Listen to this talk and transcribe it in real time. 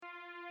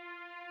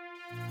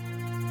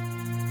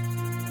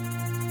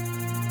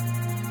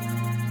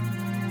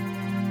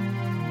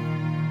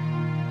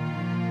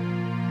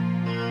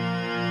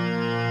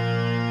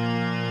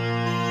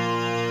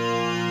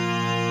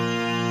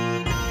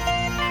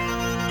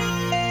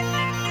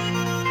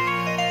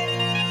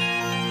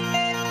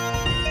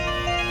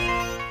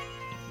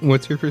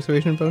What's your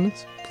persuasion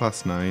bonus?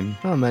 +9.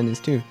 Oh, mine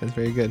is 2. That's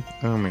very good.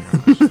 Oh my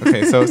gosh.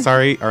 Okay, so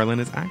sorry, Arlen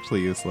is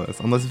actually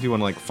useless. Unless if you want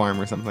to, like, farm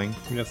or something.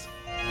 Yes.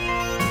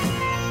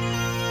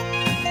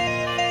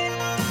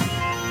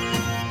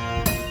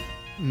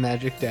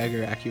 Magic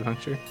dagger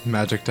acupuncture.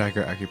 Magic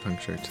dagger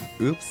acupuncture.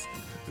 Oops.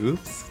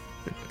 Oops.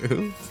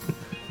 Oops.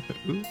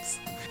 Oops.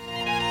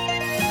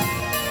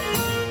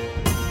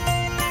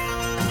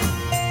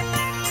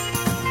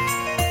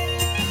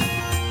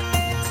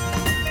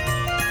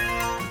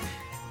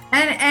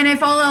 And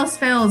if all else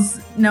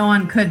fails, no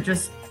one could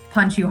just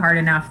punch you hard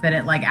enough that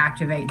it like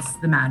activates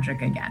the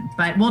magic again.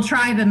 But we'll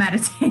try the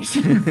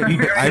meditation first.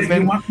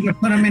 You want me to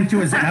put him into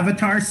his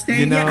avatar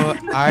state? You know,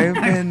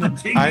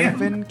 I've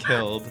been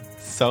killed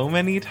so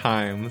many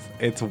times.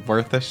 It's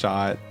worth a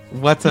shot.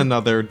 What's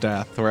another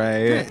death,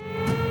 right?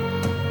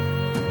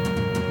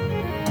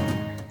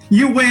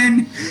 You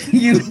win.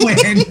 You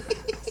win.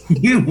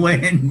 You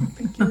win.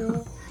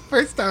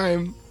 First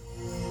time.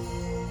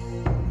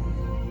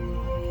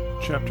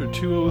 Chapter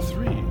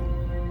 203,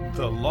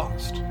 The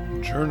Lost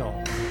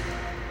Journal.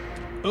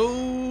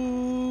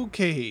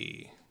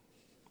 Okay.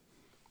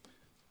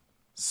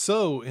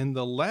 So, in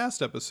the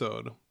last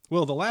episode,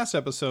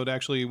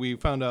 actually, we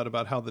found out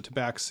about how the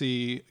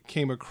Tabaxi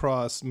came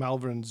across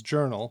Malvern's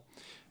journal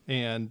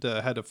and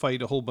had to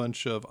fight a whole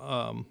bunch of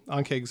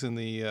Ankegs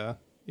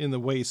in the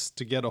waste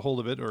to get a hold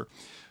of it, or,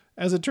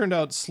 as it turned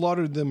out,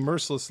 slaughtered them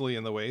mercilessly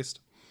in the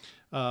waste.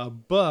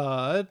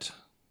 But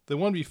the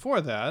one before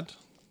that,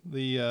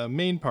 the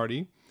main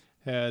party,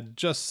 had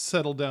just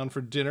settled down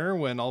for dinner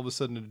when all of a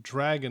sudden a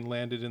dragon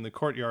landed in the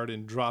courtyard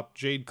and dropped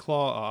Jade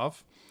Claw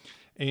off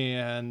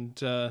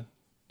and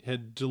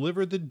had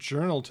delivered the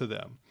journal to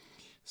them.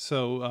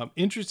 So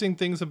interesting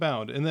things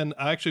abound. And then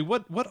actually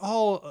what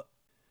all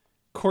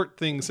court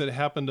things had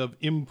happened of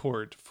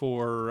import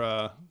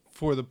for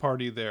the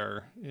party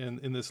there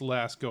in this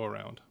last go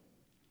around?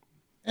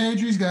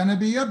 Adri's gonna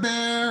be a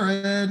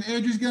baron.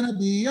 Adri's gonna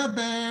be a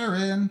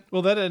baron.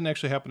 Well, that didn't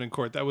actually happen in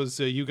court. That was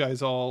you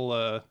guys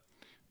all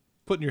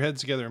putting your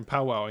heads together and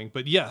powwowing.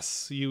 But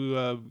yes, you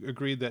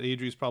agreed that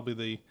Adri's probably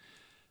the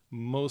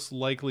most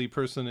likely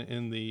person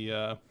in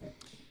the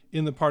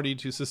party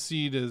to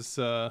succeed as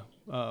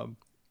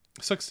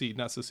succeed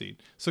as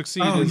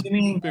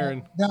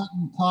baron.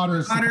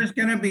 Cotter's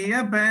gonna be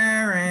a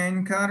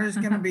baron. Cotter's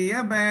gonna be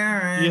a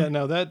baron. Yeah,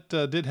 no, that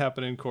did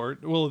happen in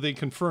court. Well, they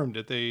confirmed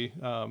it. They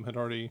had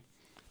already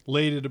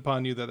laid it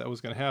upon you that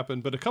was going to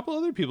happen. But a couple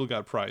other people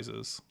got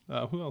prizes.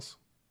 Who else?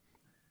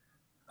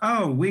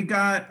 Oh, we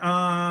got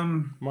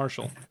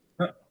Marshall.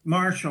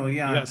 Marshall,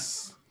 yeah.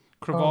 Yes.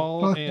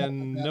 Craval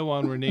and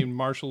Noan were named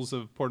marshals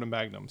of Porta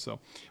Magnum, so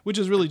which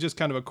is really just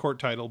kind of a court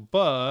title,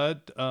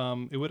 but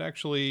it would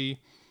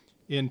actually,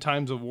 in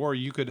times of war,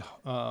 you could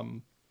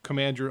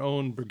command your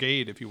own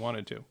brigade if you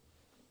wanted to.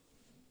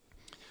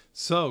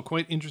 So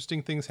quite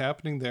interesting things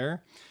happening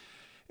there.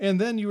 And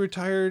then you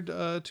retired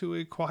to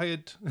a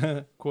quiet,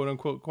 quote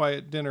unquote,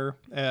 quiet dinner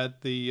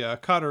at the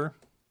Cotter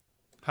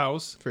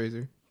house,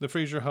 the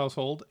Fraser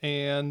household,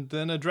 and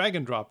then a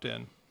dragon dropped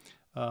in.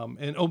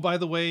 And oh, by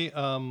the way,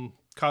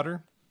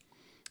 Cotter,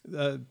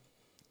 the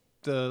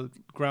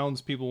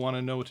grounds people want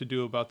to know what to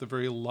do about the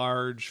very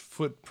large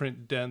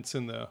footprint dents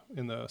in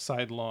the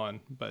side lawn,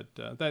 but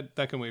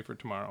that can wait for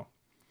tomorrow.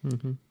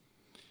 Mm-hmm.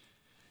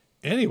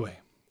 Anyway,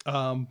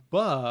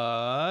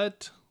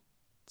 but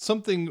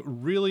something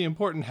really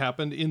important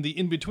happened in the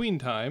in-between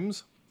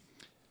times.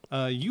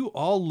 You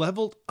all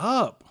leveled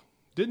up,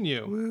 didn't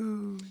you?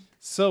 Woo.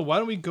 So why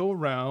don't we go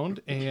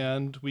around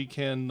and we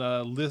can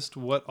list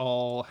what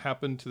all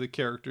happened to the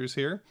characters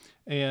here.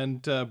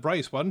 And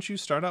Bryce, why don't you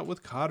start out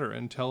with Cotter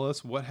and tell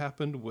us what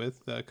happened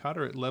with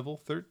Cotter at level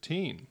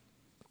 13?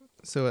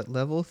 So at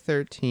level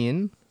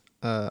 13,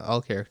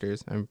 all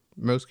characters,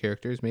 most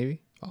characters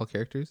maybe, all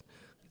characters,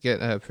 get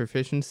a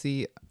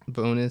proficiency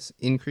bonus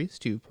increase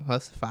to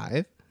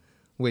 +5,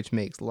 which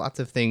makes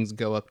lots of things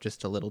go up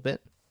just a little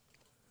bit.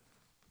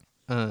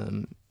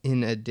 In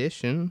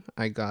addition,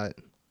 I got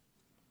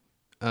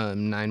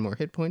 9 more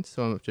hit points,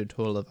 so I'm up to a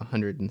total of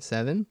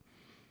 107.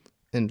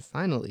 And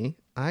finally,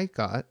 I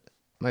got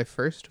my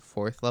first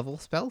 4th level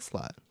spell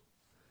slot,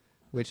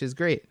 which is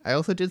great. I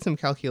also did some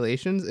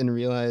calculations and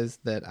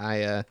realized that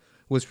I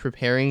was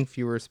preparing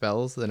fewer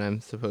spells than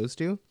I'm supposed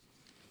to.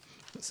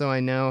 So I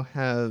now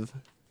have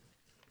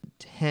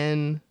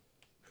 10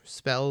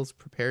 spells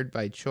prepared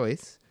by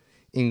choice,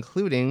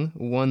 including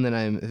one that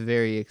I'm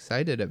very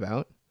excited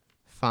about,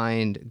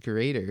 Find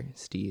Greater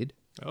Steed.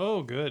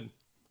 Oh, good.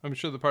 I'm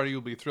sure the party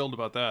will be thrilled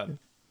about that.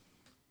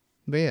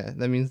 But yeah,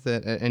 that means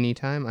that at any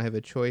time I have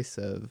a choice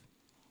of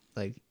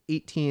like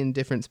 18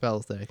 different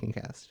spells that I can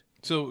cast.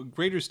 So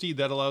Greater Steed,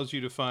 that allows you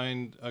to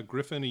find a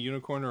griffin, a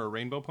unicorn, or a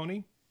rainbow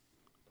pony?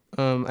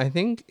 I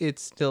think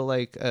it's still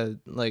like a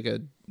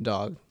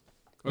dog.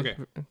 Okay.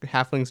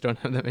 Halflings don't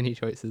have that many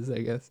choices, I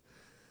guess.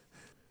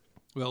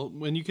 Well,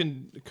 when you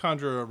can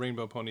conjure a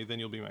rainbow pony, then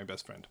you'll be my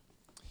best friend.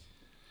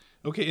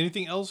 Okay,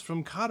 anything else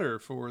from Cotter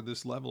for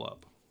this level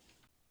up?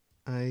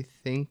 I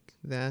think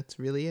that's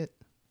really it.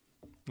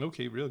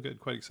 Okay, real good.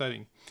 Quite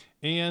exciting.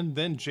 And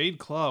then Jade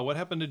Claw. What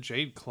happened to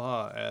Jade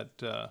Claw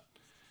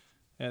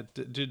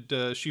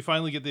did she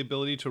finally get the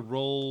ability to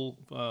roll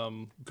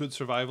good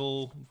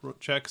survival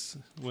checks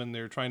when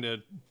they're trying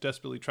to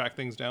desperately track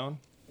things down?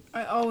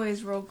 I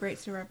always roll great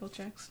survival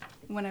checks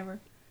whenever.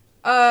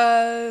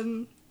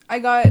 I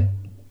got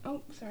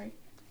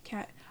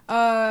cat.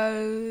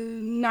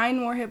 9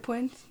 more hit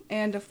points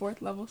and a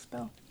 4th level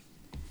spell.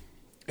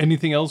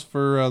 Anything else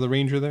for the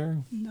ranger there?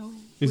 No.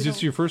 Is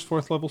this your first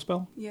 4th level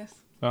spell? Yes.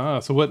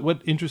 So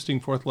what interesting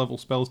 4th level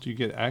spells do you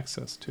get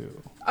access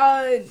to?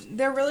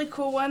 They're really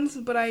cool ones,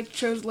 but I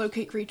chose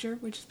Locate Creature,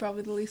 which is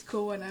probably the least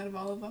cool one out of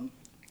all of them.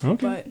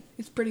 Okay. But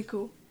it's pretty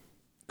cool.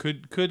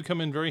 Could come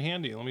in very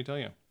handy, let me tell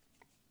you.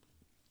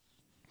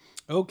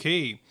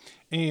 Okay.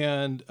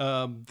 And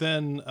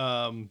then,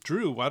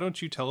 Drew, why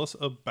don't you tell us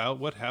about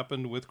what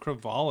happened with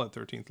Craval at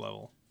 13th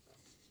level?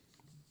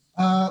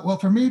 Well,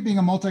 for me, being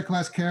a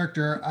multi-class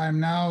character, I'm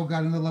now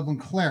got another level in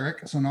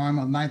Cleric. So now I'm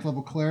a 9th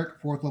level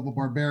Cleric, 4th level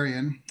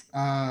Barbarian.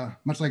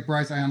 Much like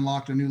Bryce, I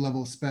unlocked a new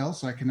level of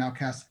spells, so I can now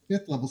cast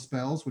 5th level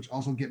spells, which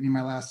also get me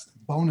my last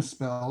bonus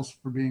spells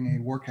for being a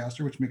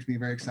Warcaster, which makes me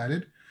very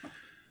excited.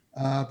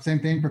 Same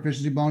thing,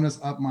 proficiency bonus,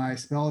 up my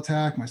spell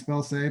attack, my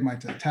spell save, my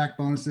attack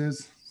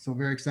bonuses. So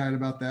very excited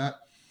about that.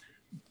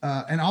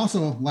 And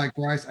also, like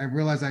Bryce, I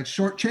realized I'd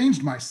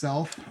shortchanged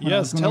myself.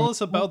 Yes, tell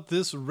us about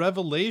this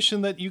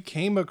revelation that you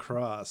came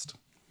across.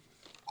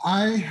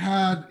 I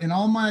had, in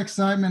all my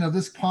excitement of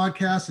this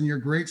podcast and your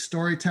great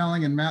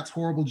storytelling and Matt's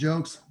horrible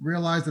jokes,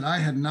 realized that I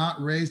had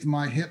not raised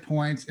my hit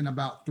points in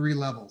about 3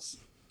 levels.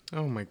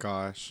 Oh my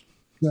gosh.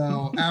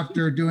 So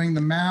after doing the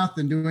math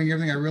and doing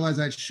everything, I realized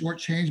I'd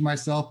shortchanged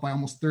myself by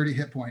almost 30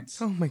 hit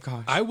points. Oh my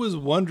gosh. I was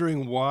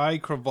wondering why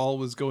Craval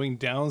was going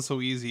down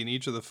so easy in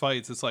each of the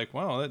fights. It's like,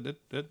 wow,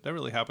 that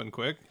really happened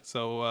quick.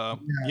 So,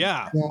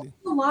 yeah. Well,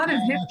 A lot of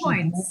hit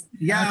points.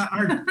 Yeah,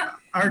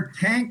 our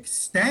tank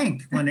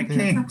stank when it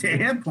came to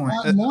hit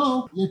points.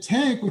 no, your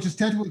tank, which is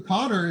technically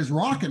Cotter, is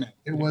rocking it.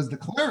 It was the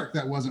Cleric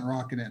that wasn't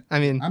rocking it. I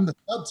mean, I'm the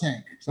sub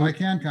tank, so I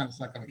can kind of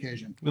suck on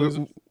occasion.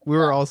 we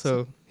were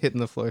also hitting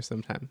the floor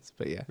sometimes,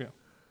 but yeah.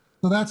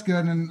 So that's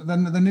good. And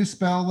then the new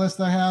spell list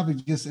I have,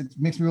 it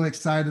makes me really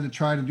excited to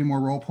try to do more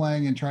role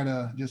playing and try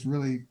to just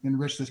really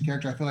enrich this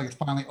character. I feel like it's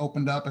finally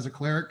opened up as a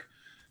Cleric.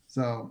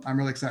 So I'm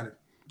really excited.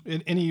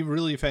 Any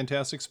really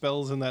fantastic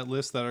spells in that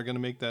list that are going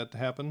to make that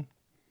happen?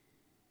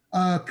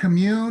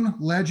 Commune,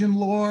 Legend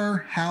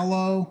Lore,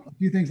 Hallow, a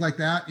few things like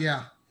that.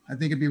 Yeah, I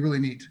think it'd be really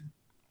neat.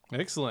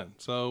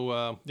 Excellent.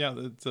 So, yeah,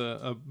 it's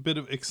a bit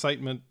of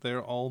excitement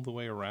there all the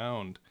way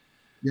around.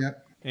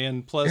 Yep.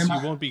 And plus,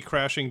 you won't be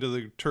crashing to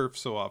the turf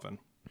so often.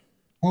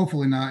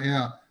 Hopefully not,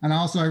 yeah. And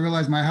also, I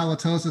realized my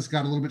halitosis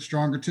got a little bit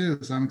stronger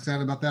too, so I'm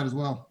excited about that as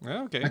well.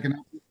 Okay.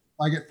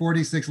 I get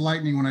 46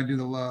 lightning when I do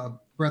the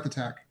breath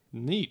attack.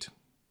 Neat.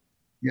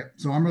 Yep.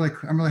 So I'm really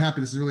happy.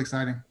 This is really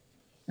exciting.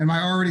 And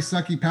my already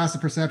sucky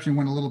passive perception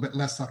went a little bit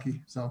less sucky.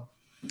 So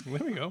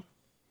there we go.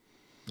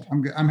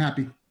 I'm good. I'm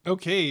happy.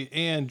 Okay,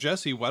 and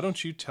Jesse, why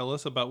don't you tell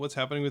us about what's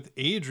happening with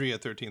Adri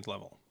at 13th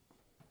level?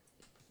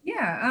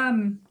 Yeah,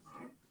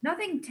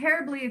 nothing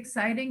terribly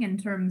exciting in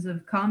terms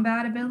of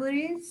combat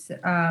abilities,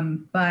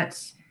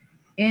 but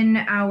in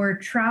our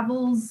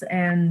travels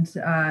and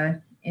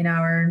in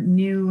our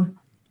new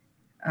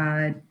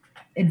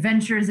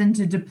adventures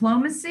into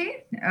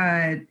diplomacy,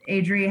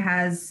 Adri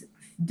has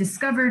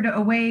discovered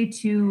a way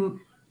to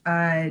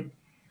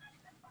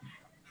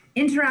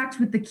interact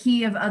with the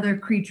key of other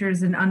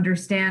creatures and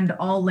understand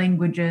all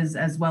languages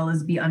as well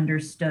as be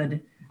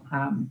understood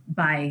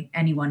by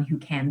anyone who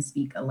can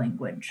speak a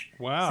language.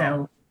 Wow.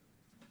 So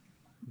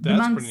That's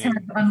the monks pretty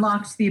neat. have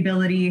unlocked the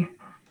ability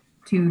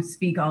to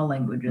speak all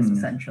languages,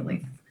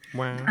 essentially.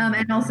 Wow.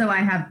 And also I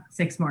have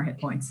 6 more hit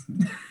points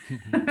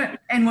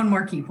and 1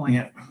 more key point.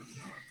 Yeah.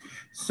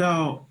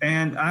 So,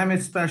 and I'm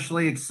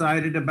especially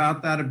excited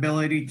about that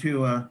ability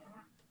to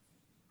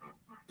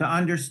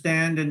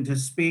understand and to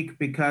speak,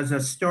 because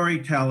as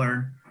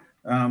storyteller,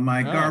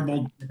 my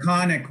garbled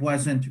Draconic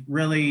wasn't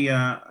really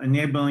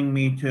enabling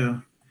me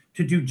to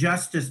do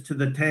justice to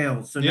the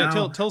tale. So Yeah,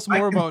 now tell us I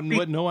more can about speak-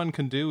 what no one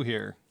can do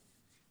here.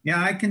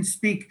 Yeah, I can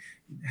speak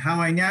how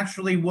I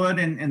naturally would,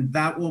 and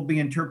that will be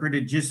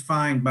interpreted just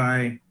fine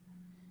by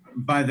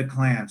the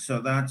clan.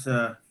 So that's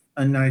a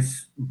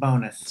nice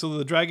bonus. So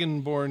the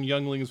Dragonborn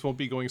younglings won't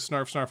be going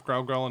snarf, snarf,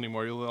 growl, growl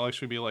anymore. You'll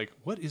actually be like,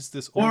 what is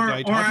this old Or guy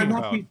I talking won't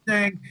about? be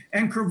saying,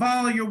 and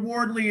Craval, your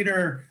ward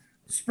leader,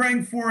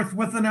 sprang forth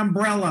with an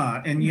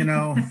umbrella, and you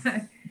know,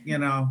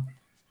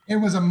 It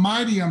was a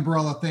mighty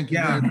umbrella, thank you.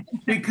 yeah, Dave.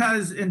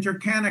 because in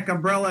Draconic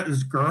umbrella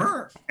is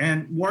grr,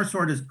 and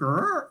Warsword is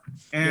grr,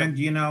 and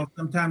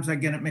sometimes I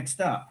get it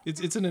mixed up.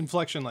 It's an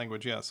inflection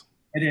language, yes.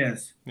 It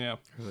is. Yeah. It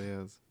really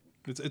is.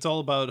 It's all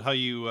about how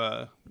you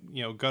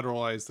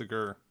gutturalize the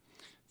gur.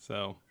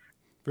 So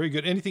very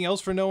good. Anything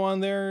else for no on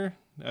there?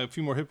 A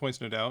few more hit points,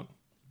 no doubt.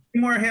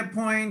 More hit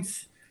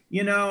points.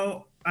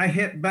 I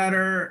hit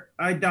better.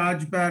 I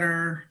dodge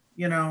better.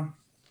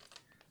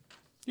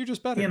 You're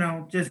just better. You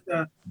know, just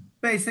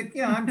basic.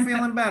 Yeah, I'm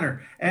feeling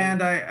better,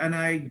 and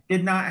I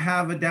did not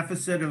have a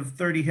deficit of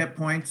 30 hit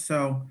points,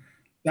 so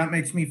that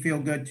makes me feel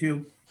good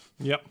too.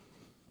 Yep.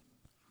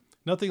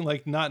 Nothing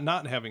like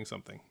not having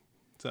something.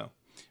 So,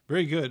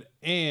 very good.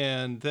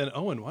 And then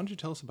Owen, why don't you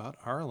tell us about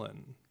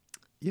Arlen?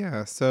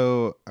 Yeah,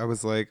 so I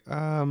was like,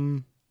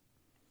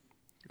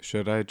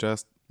 should I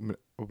just,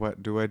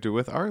 what do I do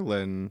with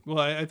Arlen? Well,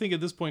 I think at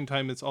this point in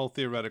time, it's all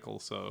theoretical.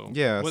 So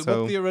Yeah, what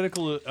so-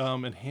 theoretical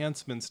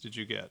enhancements did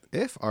you get?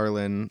 If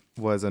Arlen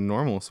was a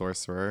normal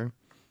sorcerer,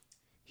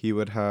 he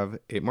would have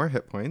 8 more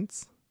hit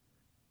points,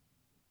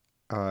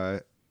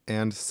 and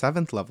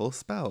 7th level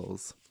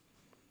spells.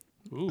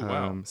 Ooh,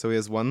 wow. So he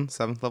has 1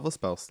 7th level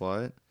spell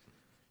slot,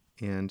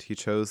 and he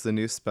chose the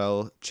new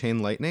spell Chain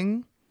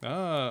Lightning,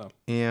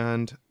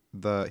 and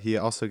he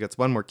also gets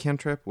 1 more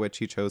cantrip, which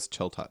he chose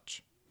Chill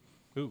Touch,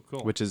 Ooh,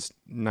 cool. which is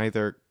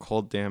neither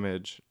cold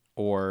damage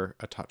or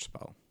a touch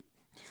spell.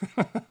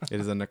 It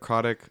is a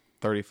necrotic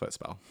 30-foot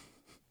spell.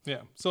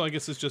 Yeah. So I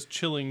guess it's just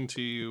chilling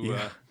to you.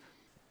 Yeah.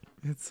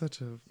 It's such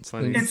a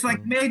funny. It's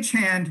like Mage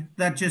Hand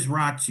that just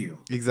rots you.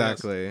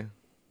 Exactly.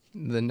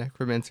 The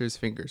Necromancer's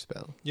Finger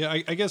spell. Yeah,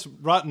 I guess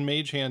Rotten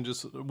Mage Hand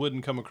just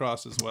wouldn't come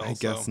across as well. I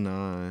guess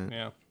not.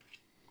 Yeah.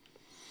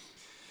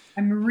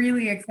 I'm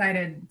really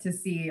excited to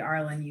see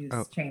Arlen use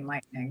Oh. Chain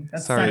Lightning.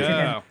 That's Sorry. such a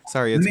Yeah.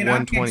 Sorry, I it's mean,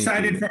 I'm 120.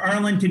 excited feet. for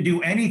Arlen to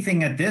do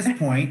anything at this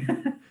point.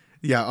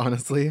 Yeah,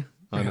 honestly.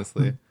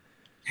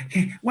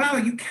 Wow,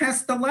 you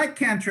cast the light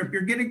cantrip.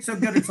 You're getting so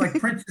good. It's like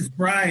Princess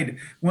Bride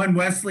when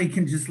Wesley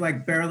can just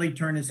like barely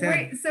turn his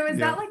head. Wait, so is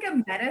Yeah. that like a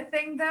meta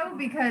thing though?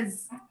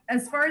 Because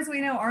as far as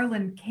we know,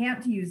 Arlen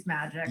can't use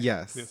magic.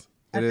 Yes. Yes.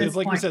 at It this is.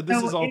 Like we point. said,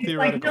 this is all it's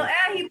theoretical.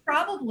 Like, he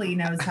probably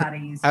knows how to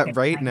use Chain Right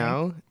Lightning.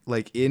 now,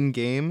 like in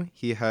game,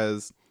 he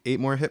has 8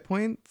 more hit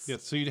points. Yeah,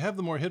 so you'd have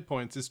the more hit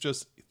points. It's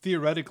just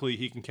theoretically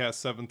he can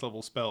cast 7th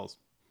level spells.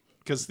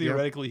 Because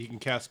theoretically he can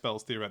cast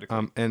spells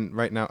theoretically. And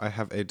right now I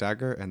have a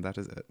dagger, and that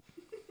is it.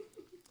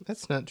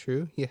 That's not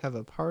true. You have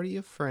a party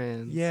of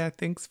friends. Yeah,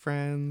 thanks,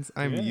 friends.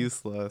 I'm Yeah.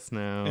 useless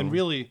now. And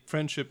really,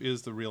 friendship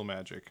is the real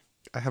magic.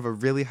 I have a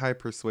really high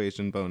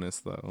persuasion bonus,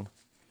 though.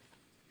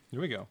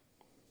 Here we go.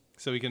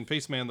 So he can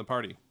face man the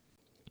party.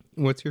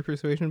 What's your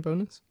persuasion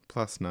bonus?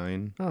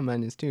 +9. Oh,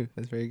 mine is 2.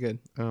 That's very good.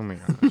 Oh my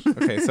gosh.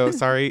 Okay, so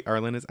sorry,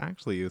 Arlen is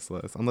actually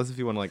useless. Unless if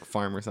you want to like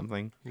farm or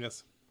something.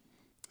 Yes.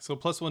 So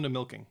 +1 to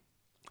milking.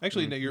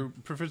 Actually, no, your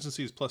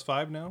proficiency is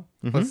 +5 now.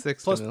 Plus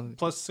 6 Plus, to mil-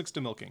 +6 to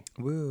milking.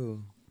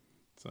 Woo.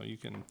 So you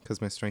can.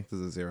 Because my strength is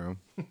a 0.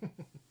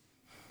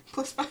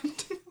 +5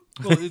 too.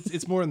 Well,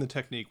 it's more in the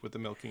technique with the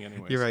milking,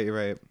 anyways. You're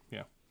right.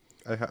 Yeah.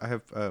 I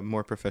have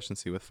more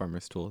proficiency with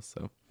farmer's tools,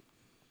 so.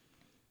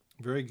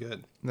 Very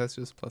good. That's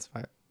just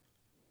 +5.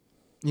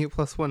 You get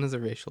 +1 as a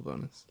racial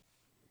bonus.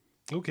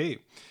 Okay,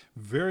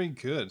 very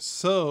good.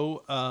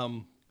 So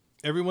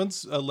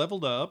everyone's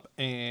leveled up,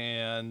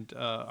 and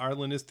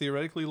Arlen is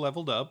theoretically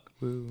leveled up,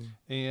 Woo.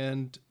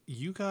 and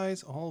you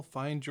guys all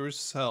find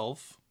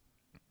yourself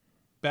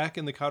back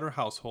in the Cotter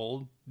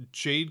household.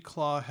 Jade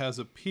Claw has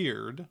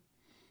appeared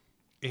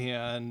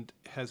and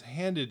has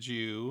handed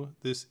you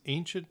this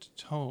ancient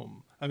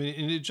tome. I mean,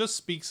 and it just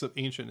speaks of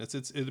ancient.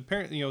 It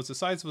apparently, it's the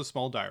size of a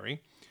small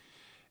diary,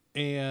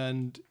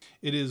 and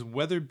it is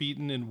weather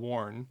beaten and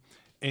worn,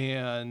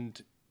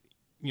 and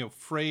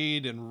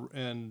frayed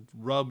and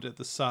rubbed at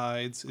the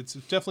sides. It's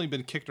definitely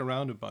been kicked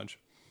around a bunch,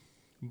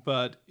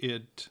 but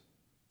it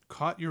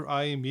caught your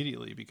eye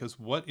immediately because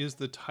what is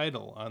the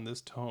title on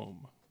this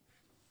tome?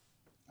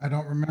 I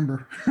don't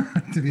remember,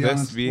 to be This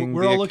honest. being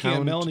We're the all looking at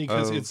account Melanie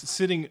because of- it's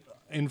sitting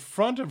in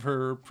front of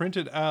her,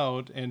 printed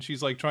out, and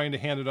she's like trying to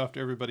hand it off to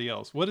everybody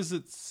else. What does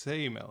it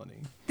say,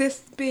 Melanie?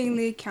 This being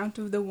the account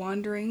of the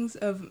wanderings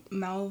of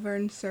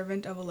Malvern,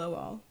 servant of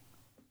Aloal.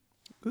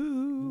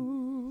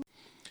 Ooh.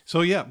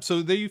 So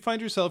there you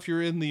find yourself.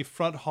 You're in the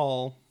front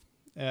hall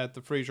at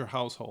the Fraser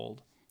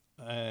household,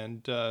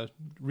 and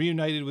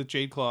reunited with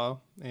Jade Claw,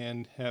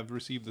 and have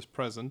received this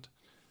present.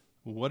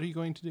 What are you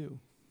going to do?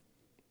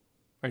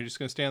 Are you just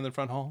going to stand in the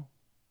front hall?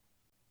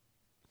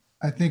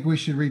 I think we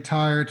should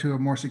retire to a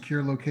more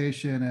secure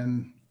location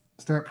and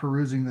start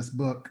perusing this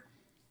book.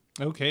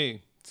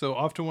 Okay, so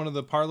off to one of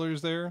the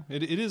parlors there.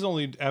 It is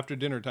only after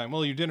dinner time.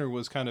 Well, your dinner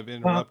was kind of Well,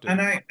 interrupted.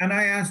 and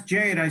I asked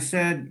Jade. I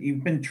said,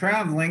 "You've been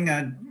traveling.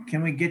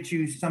 Can we get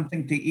you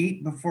something to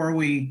eat before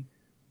we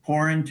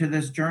pour into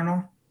this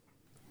journal?"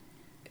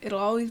 It'll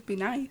always be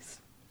nice.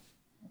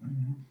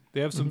 They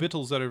have some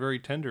victuals that are very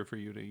tender for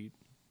you to eat.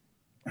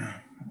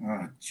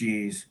 Oh,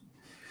 geez.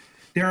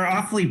 They're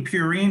awfully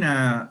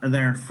Purina.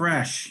 They're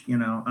fresh,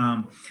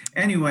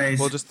 Anyways,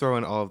 We'll just throw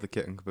in all of the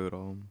kit and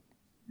caboodle.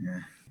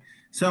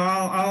 so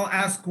I'll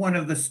ask one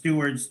of the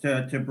stewards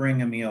to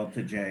bring a meal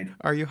to Jade.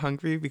 Are you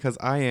hungry? Because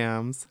I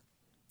am.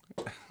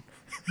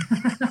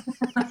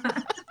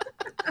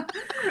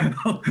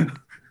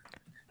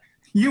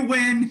 You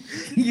win.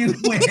 You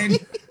win.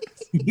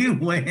 You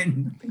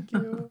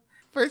win.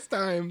 First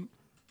time.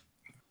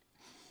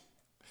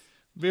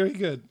 Very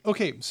good.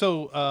 Okay,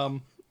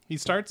 so he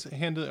starts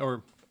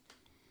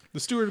The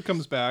steward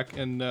comes back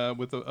and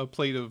with a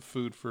plate of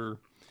food for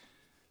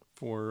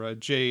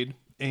Jade,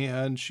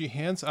 and she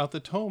hands out the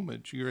tome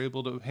that you're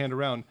able to hand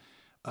around.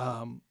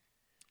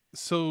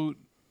 So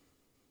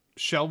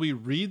shall we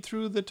read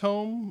through the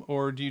tome,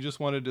 or do you just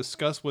want to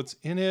discuss what's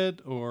in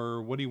it,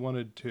 or what do you want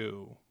to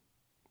do?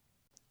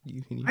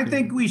 I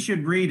think we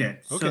should read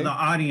it Okay. so the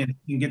audience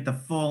can get the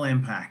full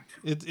impact.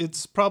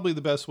 It's probably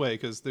the best way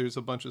because there's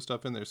a bunch of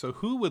stuff in there. So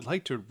who would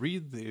like to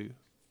read the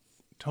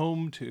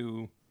tome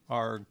to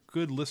our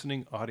good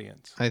listening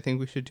audience? I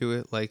think we should do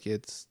it like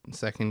it's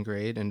second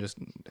grade and just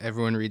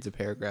everyone reads a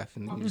paragraph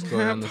and you just go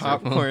around the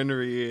circle. Popcorn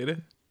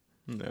read.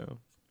 No.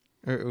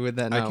 Or would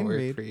that I not can work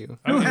read. for you?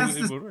 Who Okay, has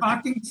it this would work.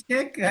 talking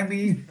stick? I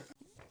mean,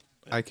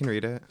 I can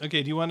read it.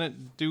 Okay, do you want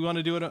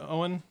to do it,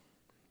 Owen?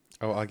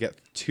 Oh, I'll get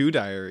 2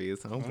 diaries.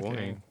 Oh, boy.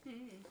 Okay.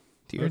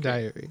 Dear Okay.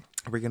 diary.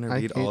 Are we going to I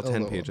read all hate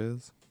 10 Aloha.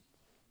 pages?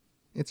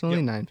 It's only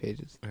Yep. 9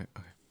 pages. Okay.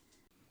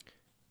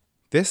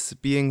 This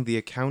being the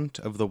account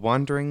of the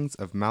wanderings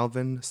of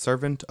Malvin,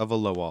 servant of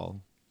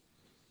Aloal.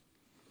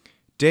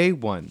 Day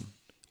 1.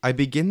 I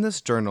begin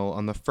this journal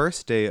on the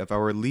first day of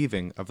our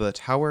leaving of the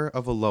Tower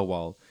of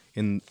Aloal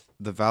in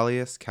the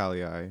Valleus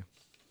Calii.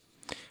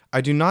 I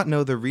do not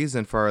know the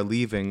reason for our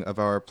leaving of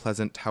our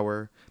pleasant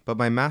tower, but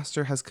my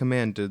master has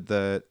commanded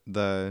that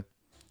the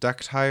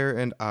Ductire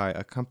and I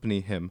accompany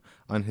him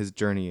on his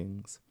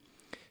journeyings.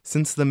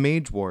 Since the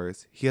Mage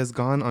Wars, he has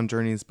gone on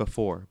journeys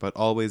before, but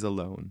always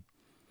alone.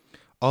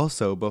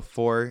 Also,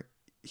 before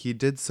he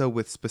did so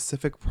with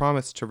specific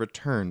promise to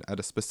return at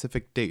a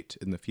specific date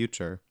in the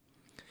future.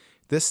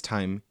 This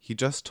time, he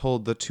just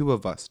told the 2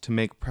 of us to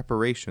make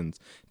preparations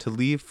to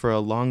leave for a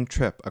long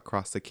trip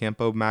across the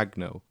Campo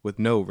Magno with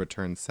no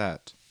return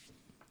set.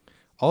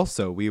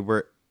 Also, we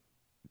were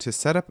to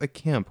set up a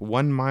camp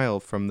 1 mile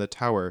from the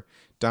tower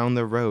down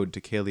the road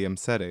to Caelium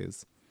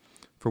Ceres.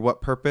 For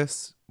what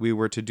purpose we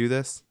were to do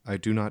this, I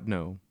do not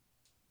know.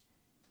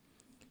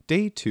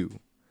 Day 2.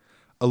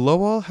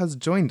 Aloal has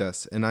joined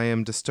us, and I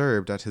am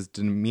disturbed at his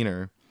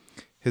demeanor.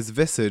 His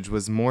visage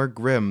was more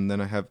grim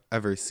than I have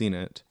ever seen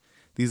it.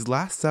 These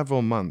last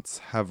several months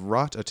have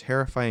wrought a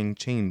terrifying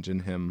change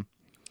in him.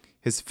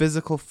 His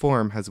physical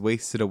form has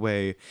wasted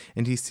away,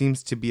 and he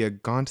seems to be a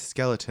gaunt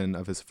skeleton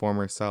of his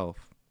former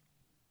self.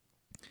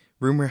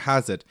 Rumor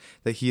has it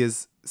that he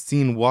is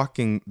seen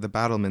walking the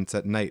battlements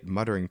at night,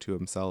 muttering to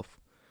himself.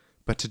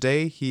 But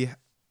today he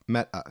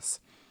met us.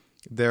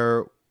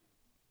 There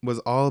was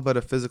all but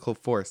a physical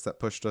force that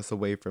pushed us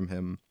away from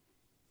him.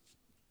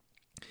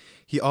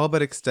 He all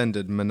but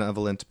extended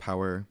malevolent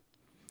power.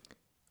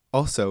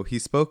 Also, he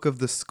spoke of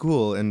the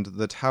school and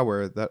the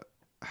tower that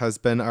has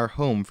been our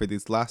home for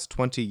these last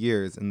 20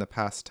 years in the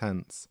past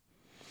tense.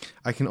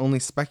 I can only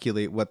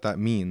speculate what that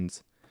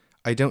means.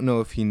 I don't know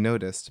if he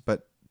noticed,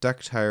 but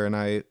Ductire and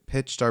I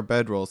pitched our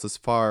bedrolls as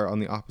far on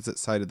the opposite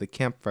side of the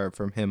campfire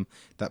from him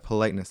that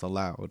politeness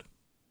allowed.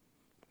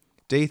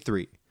 Day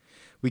 3.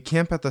 We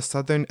camp at the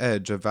southern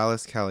edge of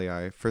Valleus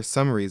Calii. For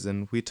some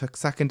reason, we took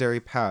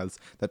secondary paths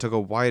that took a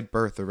wide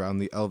berth around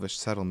the elvish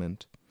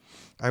settlement.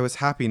 I was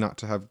happy not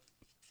to have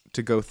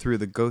to go through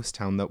the ghost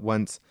town that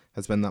once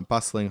has been that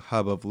bustling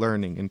hub of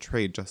learning and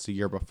trade just a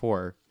year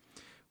before.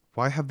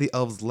 Why have the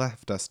elves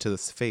left us to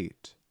this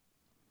fate?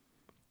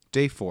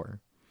 Day 4.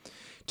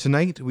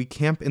 Tonight we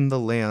camp in the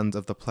lands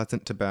of the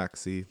pleasant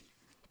Tabaxi.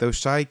 Those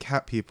shy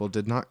cat people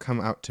did not come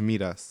out to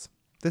meet us.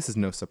 This is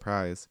no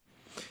surprise.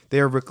 They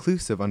are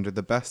reclusive under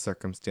the best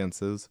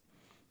circumstances.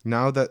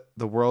 Now that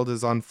the world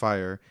is on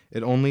fire,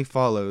 it only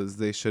follows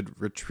they should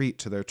retreat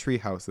to their tree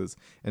houses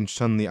and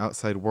shun the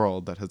outside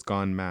world that has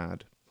gone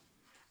mad.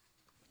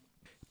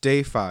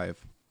 Day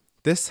 5.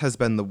 This has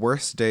been the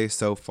worst day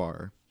so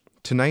far.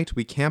 Tonight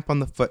we camp on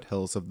the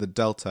foothills of the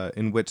delta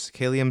in which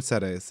Caelium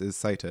Ceres is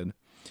sited.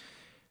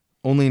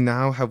 Only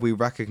now have we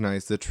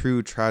recognized the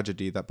true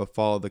tragedy that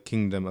befall the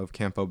kingdom of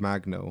Campo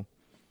Magno.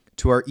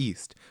 To our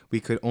east, we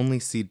could only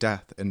see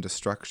death and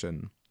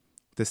destruction.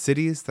 The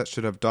cities that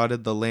should have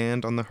dotted the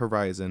land on the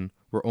horizon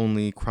were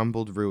only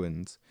crumbled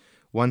ruins,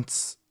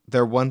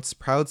 their once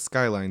proud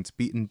skylines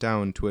beaten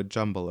down to a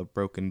jumble of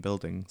broken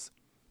buildings.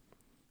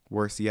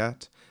 Worse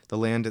yet, the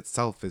land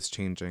itself is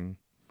changing.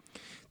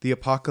 The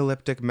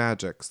apocalyptic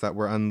magics that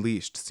were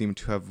unleashed seem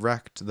to have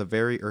wrecked the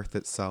very earth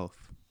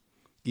itself.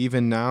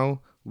 Even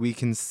now, we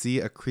can see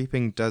a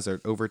creeping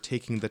desert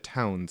overtaking the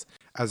towns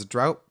as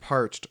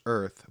drought-parched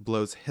earth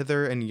blows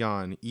hither and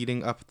yon,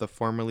 eating up the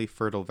formerly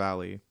fertile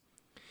valley.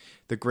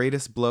 The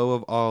greatest blow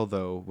of all,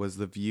 though, was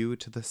the view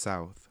to the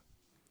south.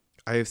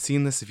 I have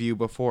seen this view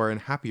before in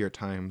happier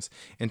times,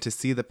 and to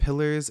see the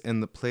pillars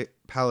and the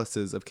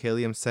palaces of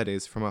Caelium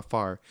Ceres from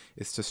afar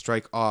is to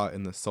strike awe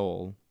in the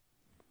soul.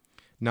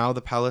 Now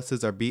the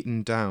palaces are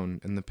beaten down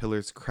and the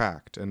pillars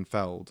cracked and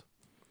felled.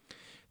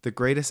 The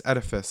greatest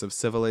edifice of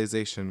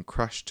civilization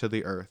crushed to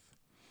the earth.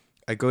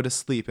 I go to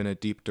sleep in a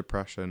deep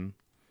depression.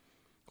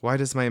 Why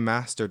does my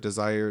master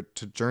desire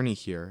to journey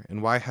here,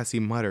 and why has he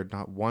muttered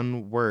not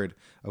one word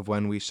of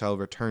when we shall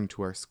return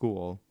to our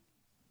school?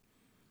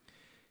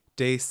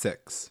 Day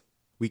 6.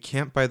 We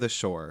camp by the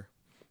shore.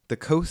 The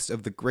coast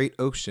of the great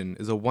ocean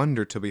is a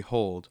wonder to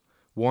behold,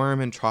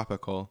 warm and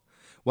tropical.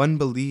 One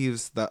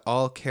believes that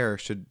all care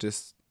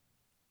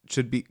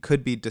could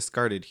be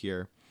discarded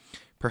here.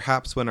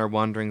 Perhaps when our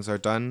wanderings are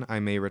done, I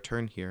may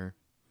return here.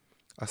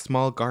 A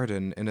small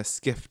garden and a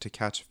skiff to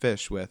catch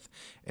fish with,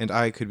 and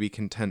I could be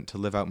content to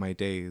live out my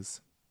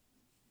days.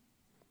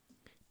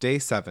 Day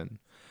 7.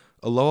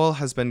 Aloal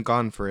has been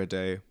gone for a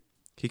day.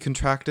 He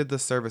contracted the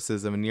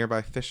services of a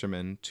nearby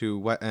fisherman, to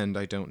what end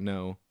I don't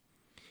know.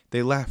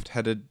 They left,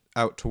 headed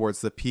out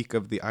towards the peak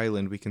of the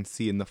island we can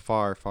see in the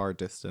far, far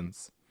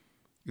distance.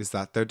 Is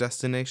that their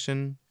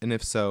destination? And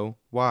if so,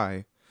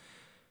 why?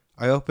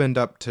 I opened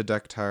up to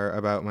Dektar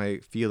about my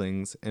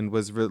feelings, and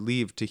was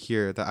relieved to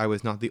hear that I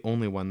was not the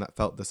only one that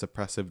felt this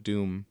oppressive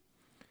doom.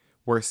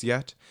 Worse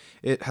yet,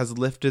 it has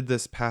lifted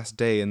this past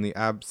day in the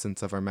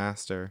absence of our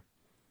master.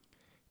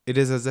 It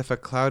is as if a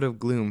cloud of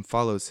gloom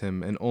follows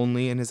him, and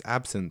only in his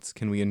absence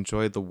can we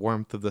enjoy the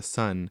warmth of the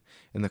sun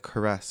and the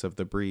caress of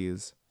the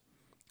breeze.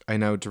 I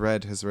now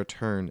dread his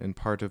return, and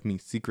part of me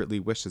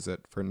secretly wishes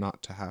it for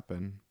not to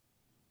happen.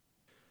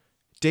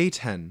 Day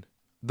 10.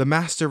 The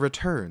master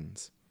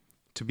returns.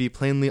 To be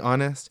plainly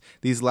honest,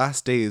 these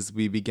last days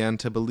we began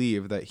to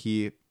believe that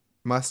he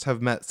must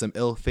have met some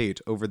ill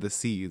fate over the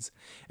seas,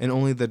 and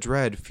only the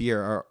dread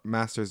fear our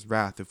master's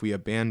wrath if we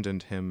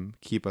abandoned him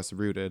keep us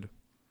rooted.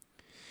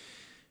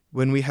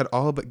 When we had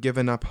all but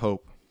given up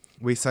hope,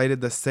 we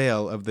sighted the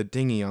sail of the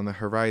dinghy on the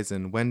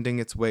horizon wending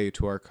its way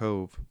to our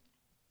cove.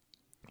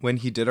 When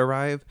he did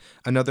arrive,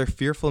 another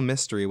fearful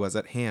mystery was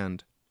at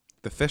hand.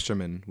 The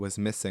fisherman was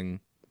missing.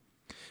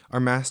 Our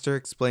master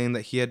explained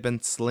that he had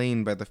been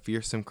slain by the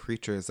fearsome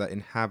creatures that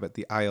inhabit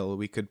the isle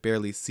we could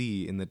barely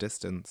see in the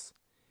distance.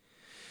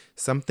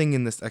 Something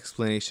in this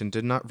explanation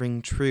did not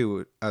ring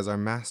true, as our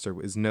master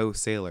was no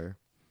sailor.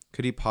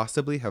 Could he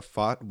possibly have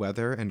fought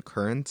weather and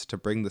currents to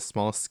bring the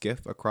small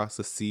skiff across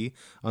the sea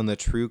on the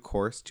true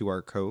course to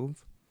our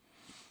cove?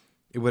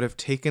 It would have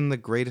taken the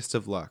greatest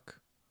of luck.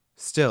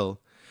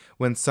 Still,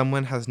 when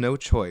someone has no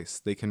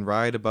choice, they can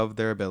ride above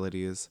their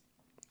abilities.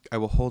 I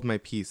will hold my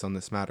peace on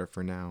this matter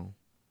for now.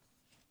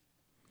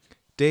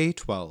 Day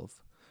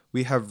 12.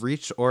 We have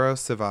reached Oro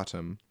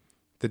Sivatum.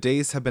 The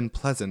days have been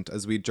pleasant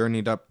as we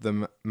journeyed up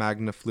the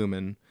Magna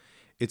Flumen,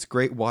 its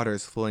great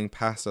waters flowing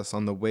past us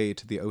on the way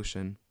to the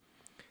ocean.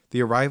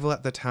 The arrival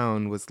at the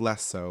town was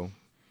less so.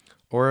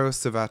 Oro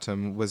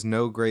Sivatum was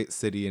no great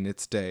city in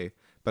its day,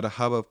 but a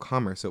hub of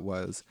commerce it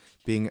was,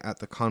 being at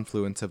the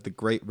confluence of the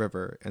great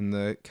river and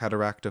the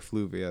Cataracta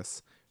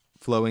Fluvius,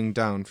 flowing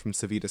down from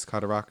Civitas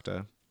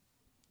Cataracta.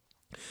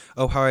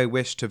 Oh, how I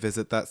wish to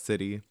visit that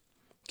city.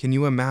 Can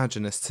you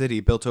imagine a city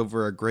built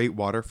over a great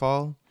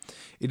waterfall?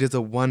 It is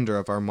a wonder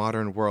of our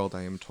modern world,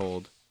 I am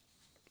told.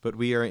 But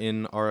we are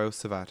in Oro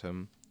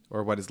Sivatum,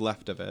 or what is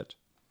left of it.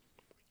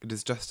 It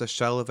is just a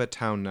shell of a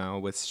town now,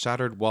 with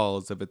shattered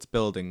walls of its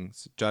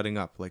buildings jutting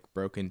up like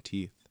broken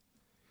teeth.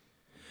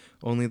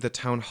 Only the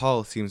town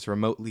hall seems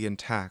remotely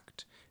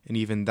intact, and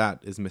even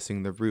that is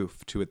missing the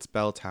roof to its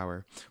bell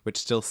tower, which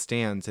still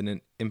stands in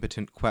an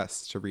impotent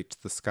quest to reach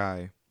the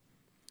sky.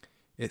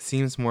 It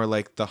seems more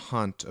like the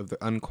haunt of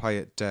the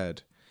unquiet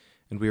dead,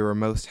 and we were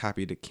most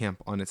happy to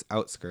camp on its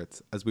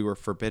outskirts, as we were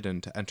forbidden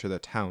to enter the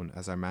town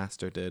as our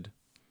master did.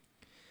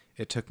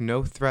 It took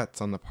no threats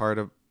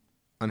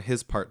on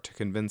his part to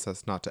convince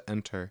us not to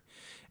enter,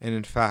 and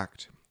in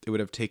fact, it would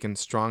have taken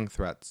strong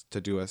threats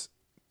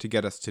to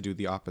get us to do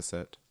the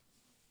opposite.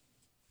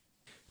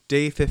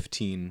 Day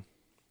 15.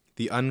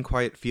 The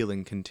unquiet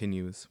feeling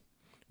continues.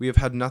 We have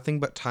had nothing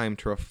but time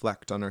to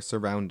reflect on our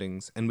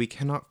surroundings, and we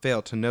cannot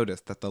fail to notice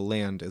that the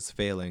land is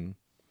failing.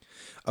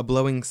 A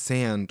blowing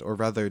sand, or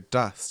rather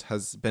dust,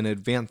 has been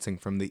advancing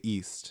from the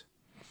east.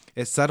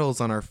 It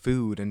settles on our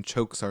food and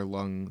chokes our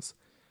lungs.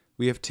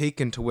 We have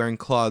taken to wearing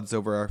cloths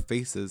over our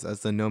faces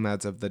as the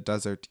nomads of the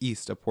desert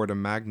east of Porta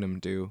Magnum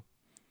do.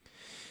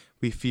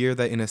 We fear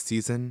that in a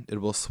season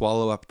it will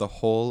swallow up the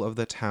whole of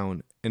the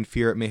town, and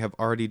fear it may have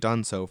already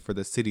done so for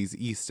the cities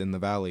east in the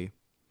valley.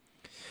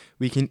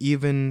 We can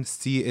even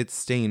see its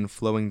stain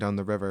flowing down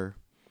the river.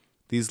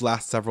 These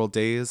last several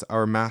days,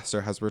 our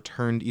master has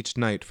returned each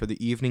night for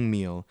the evening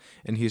meal,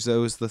 and he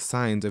shows the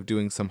signs of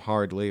doing some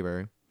hard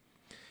labor.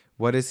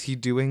 What is he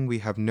doing? We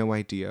have no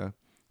idea,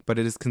 but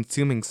it is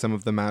consuming some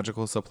of the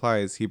magical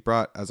supplies he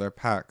brought, as our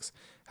packs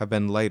have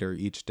been lighter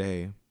each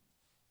day.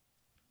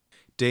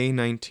 Day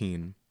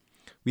 19.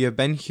 We have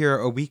been here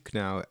a week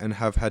now, and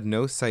have had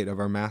no sight of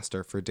our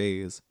master for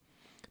days.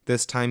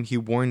 This time he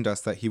warned us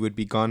that he would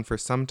be gone for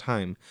some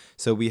time,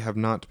 so we have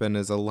not been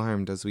as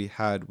alarmed as we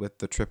had with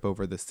the trip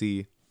over the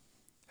sea.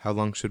 How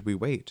long should we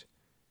wait?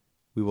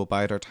 We will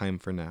bide our time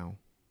for now.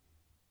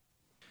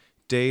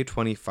 Day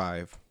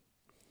 25.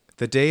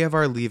 The day of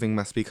our leaving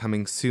must be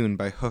coming soon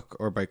by hook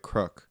or by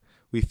crook.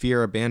 We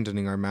fear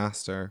abandoning our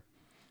master.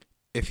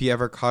 If he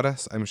ever caught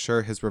us, I'm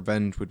sure his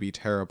revenge would be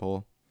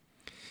terrible.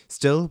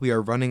 Still, we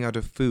are running out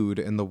of food,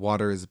 and the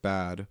water is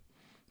bad.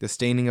 The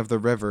staining of the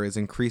river is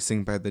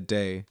increasing by the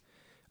day.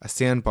 A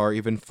sandbar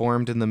even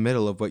formed in the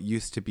middle of what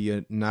used to be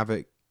a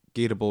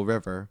navigatable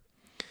river.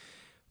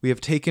 We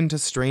have taken to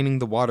straining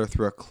the water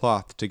through a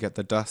cloth to get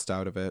the dust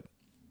out of it.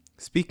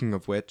 Speaking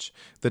of which,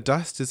 the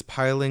dust is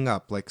piling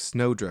up like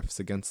snowdrifts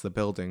against the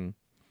building.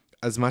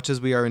 As much as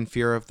we are in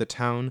fear of the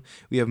town,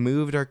 we have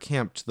moved our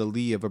camp to the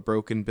lee of a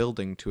broken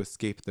building to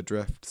escape the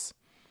drifts.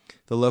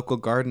 The local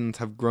gardens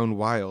have grown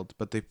wild,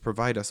 but they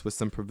provide us with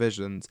some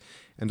provisions,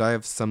 and I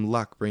have some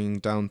luck bringing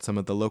down some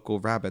of the local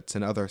rabbits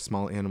and other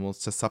small animals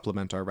to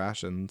supplement our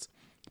rations.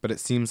 But it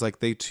seems like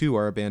they too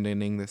are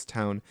abandoning this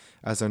town,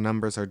 as their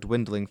numbers are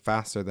dwindling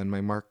faster than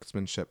my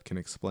marksmanship can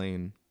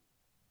explain.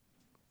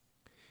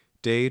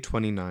 Day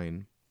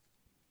 29.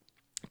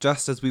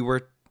 Just as we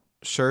were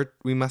sure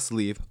we must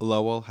leave,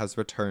 Lowell has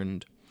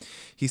returned.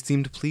 He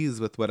seemed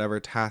pleased with whatever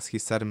task he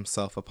set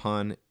himself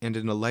upon, and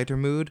in a lighter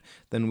mood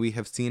than we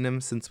have seen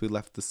him since we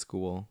left the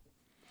school.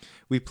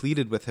 We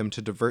pleaded with him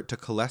to divert to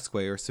Kalesque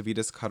or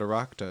Civitas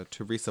Cataracta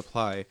to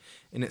resupply,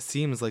 and it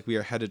seems like we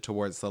are headed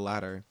towards the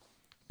latter.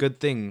 Good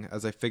thing,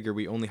 as I figure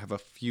we only have a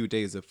few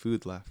days of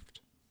food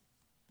left.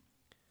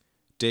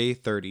 Day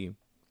 30.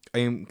 I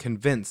am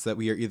convinced that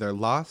we are either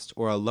lost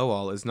or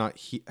Lowell is not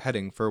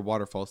heading for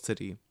Waterfall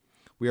City.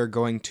 We are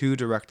going too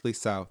directly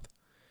south.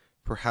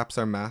 Perhaps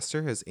our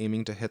master is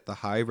aiming to hit the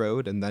high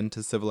road and then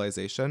to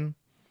civilization?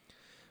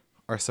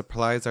 Our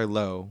supplies are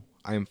low.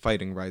 I am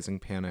fighting rising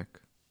panic.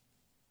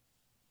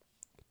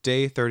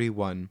 Day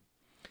 31.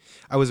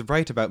 I was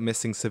right about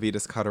missing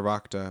Civitas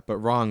Cataracta, but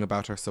wrong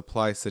about our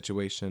supply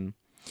situation.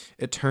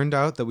 It turned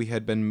out that we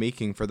had been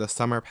making for the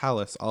Summer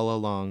Palace all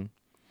along.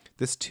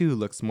 This too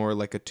looks more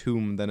like a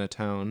tomb than a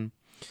town.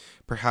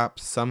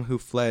 Perhaps some who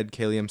fled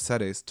Caelium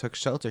Sedes took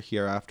shelter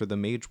here after the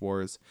Mage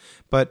Wars,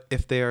 but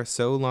if they are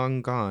so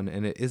long gone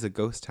and it is a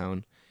ghost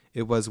town,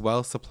 it was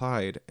well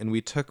supplied, and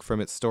we took from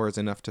its stores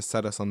enough to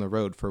set us on the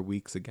road for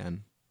weeks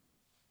again.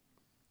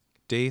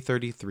 Day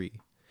 33.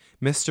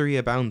 Mystery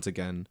abounds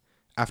again.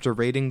 After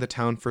raiding the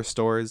town for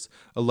stores,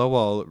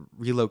 Lowell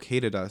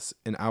relocated us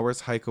an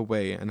hour's hike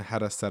away and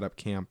had us set up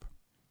camp.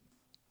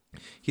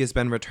 He has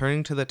been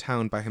returning to the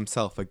town by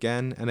himself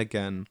again and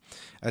again,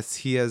 as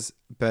he has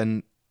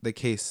been the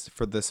case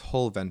for this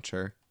whole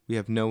venture. We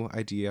have no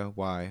idea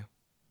why.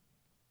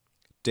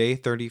 Day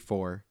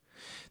 34.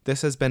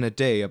 This has been a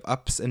day of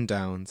ups and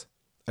downs.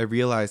 I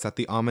realize that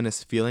the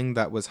ominous feeling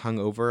that was hung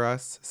over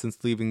us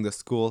since leaving the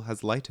school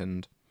has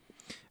lightened.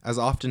 As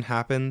often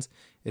happens,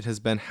 it has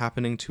been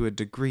happening to a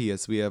degree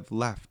as we have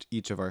left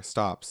each of our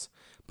stops,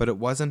 but it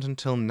wasn't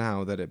until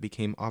now that it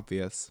became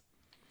obvious.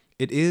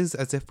 It is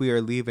as if we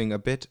are leaving a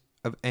bit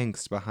of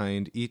angst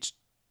behind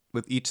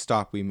with each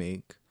stop we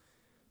make.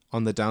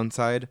 On the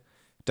downside,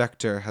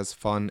 Dector has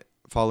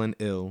fallen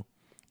ill.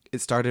 It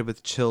started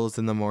with chills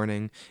in the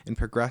morning and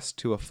progressed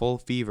to a full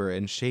fever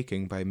and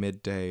shaking by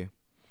midday.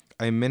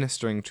 I am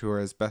ministering to her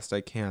as best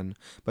I can,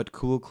 but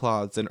cool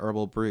cloths and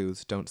herbal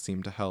brews don't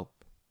seem to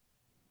help.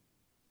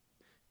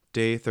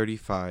 Day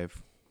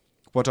 35.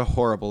 What a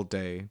horrible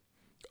day.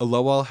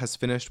 Lowell has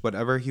finished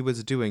whatever he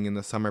was doing in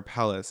the Summer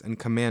Palace and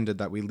commanded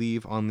that we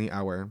leave on the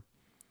hour.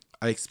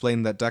 I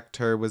explained that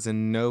Dector was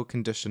in no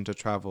condition to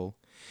travel.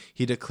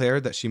 He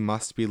declared that she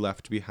must be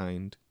left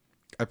behind.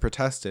 I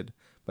protested,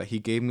 but he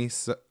gave me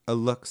a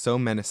look so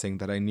menacing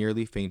that I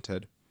nearly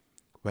fainted.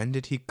 When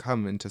did he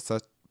come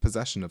into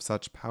possession of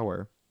such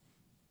power?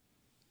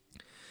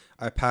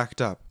 I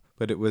packed up,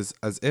 but it was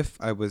as if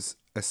I was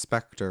a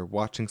specter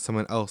watching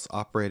someone else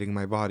operating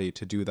my body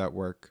to do that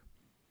work.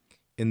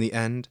 In the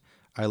end,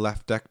 I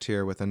left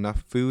Dector with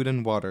enough food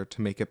and water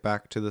to make it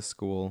back to the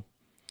school.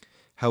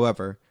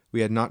 However,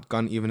 we had not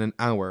gone even an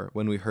hour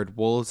when we heard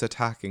wolves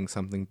attacking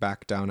something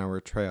back down our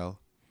trail.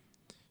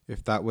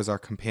 If that was our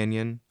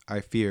companion,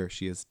 I fear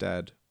she is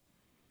dead.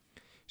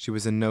 She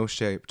was in no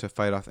shape to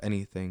fight off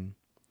anything.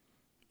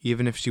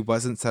 Even if she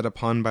wasn't set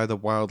upon by the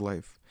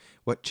wildlife,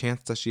 what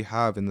chance does she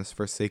have in this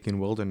forsaken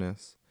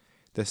wilderness?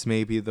 This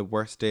may be the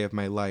worst day of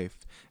my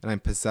life, and I'm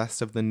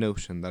possessed of the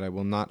notion that I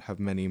will not have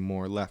many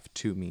more left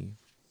to me.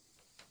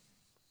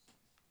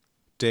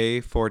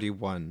 Day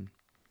 41.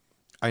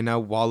 I now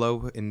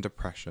wallow in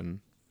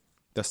depression.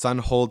 The sun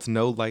holds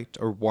no light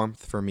or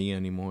warmth for me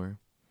anymore.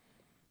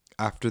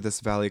 After this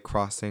valley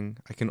crossing,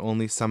 I can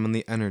only summon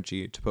the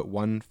energy to put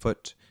one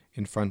foot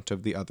in front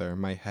of the other,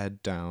 my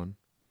head down.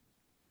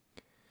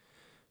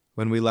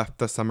 When we left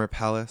the Summer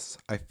Palace,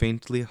 I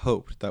faintly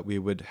hoped that we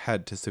would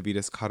head to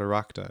Civitas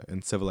Cataracta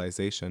in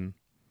civilization.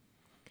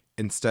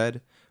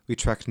 Instead, we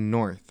trekked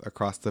north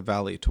across the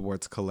valley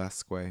towards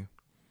Kalesque.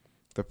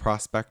 The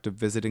prospect of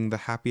visiting the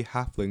happy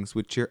halflings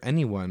would cheer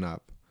anyone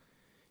up.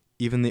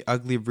 Even the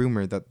ugly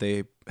rumor that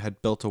they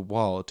had built a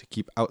wall to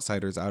keep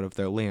outsiders out of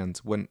their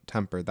lands wouldn't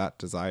temper that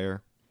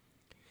desire.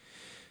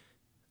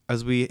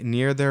 As we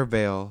near their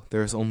vale,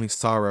 there is only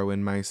sorrow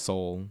in my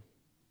soul.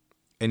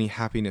 Any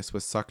happiness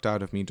was sucked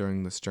out of me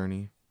during this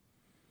journey.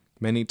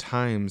 Many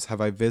times have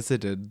I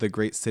visited the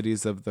great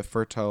cities of the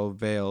fertile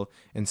vale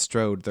and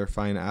strode their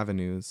fine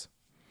avenues.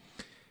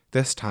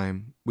 This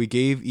time, we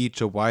gave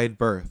each a wide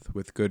berth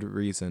with good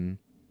reason.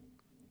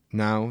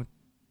 Now,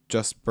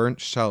 just burnt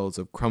shells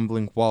of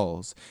crumbling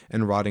walls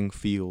and rotting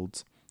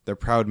fields, their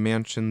proud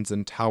mansions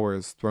and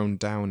towers thrown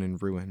down in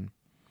ruin.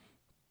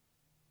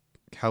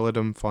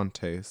 Calidum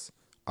fontes,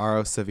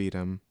 aro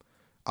civitam,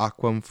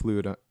 aquam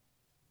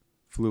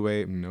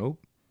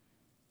nope.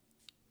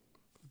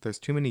 There's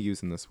too many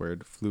U's in this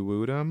word.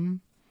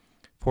 Fluidum,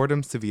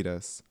 portum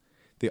civitas.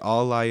 They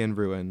all lie in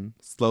ruin,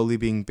 slowly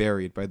being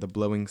buried by the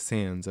blowing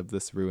sands of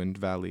this ruined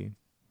valley.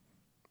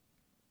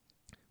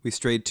 We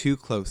strayed too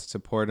close to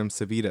Portum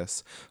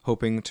Civitas,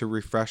 hoping to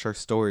refresh our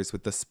stores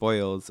with the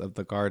spoils of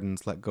the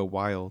gardens let go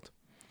wild.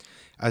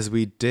 As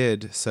we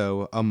did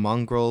so, a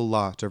mongrel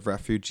lot of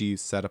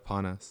refugees set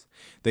upon us.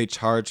 They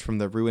charged from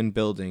the ruined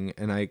building,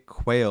 and I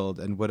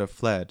quailed and would have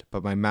fled,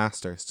 but my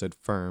master stood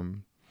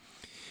firm.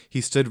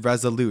 He stood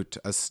resolute,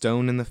 a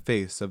stone in the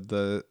face of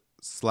the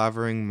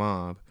slavering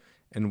mob,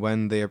 and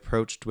when they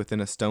approached within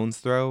a stone's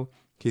throw,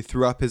 he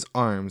threw up his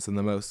arms, and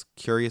the most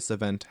curious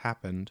event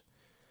happened.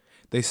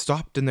 They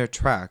stopped in their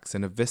tracks,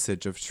 and a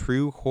visage of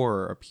true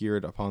horror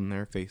appeared upon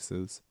their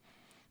faces.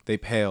 They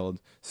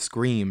paled,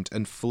 screamed,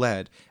 and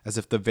fled, as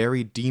if the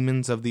very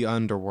demons of the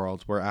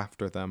underworld were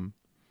after them.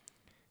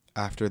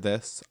 After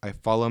this, I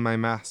follow my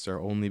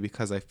master only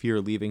because I fear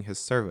leaving his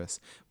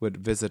service would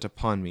visit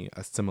upon me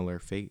a similar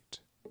fate.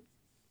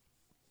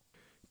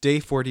 Day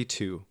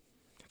 42.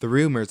 The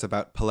rumors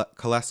about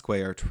Kalesque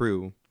are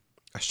true.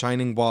 A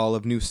shining wall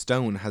of new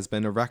stone has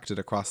been erected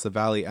across the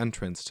valley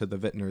entrance to the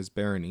Vintner's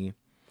barony.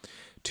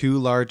 2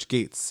 large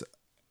gates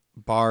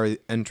bar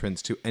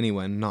entrance to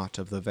anyone not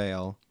of the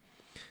Vale.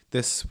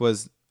 This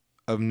was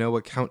of no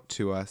account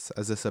to us,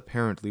 as this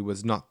apparently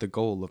was not the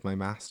goal of my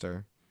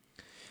master.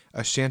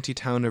 A shanty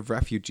town of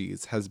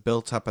refugees has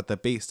built up at the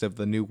base of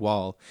the new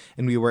wall,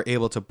 and we were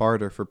able to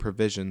barter for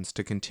provisions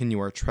to continue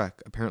our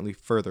trek apparently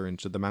further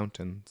into the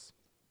mountains.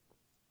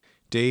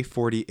 Day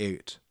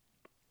 48.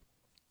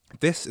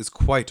 This is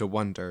quite a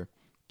wonder.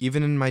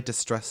 Even in my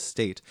distressed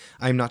state,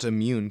 I am not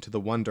immune to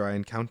the wonder I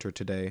encounter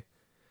today.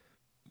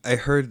 I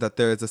heard that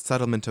there is a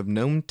settlement of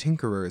gnome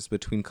tinkerers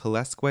between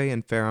Kalesque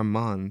and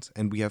Pharamond,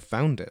 and we have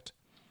found it.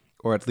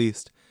 Or at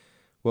least,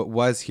 what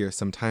was here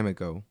some time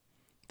ago.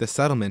 The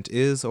settlement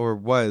is, or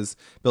was,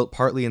 built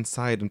partly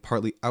inside and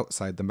partly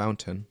outside the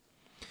mountain.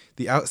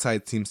 The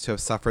outside seems to have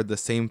suffered the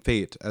same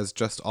fate as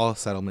just all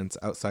settlements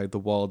outside the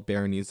walled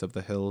baronies of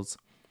the hills.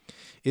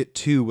 It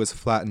too was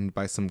flattened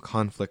by some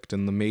conflict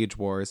in the Mage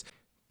Wars.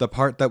 The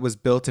part that was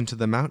built into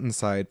the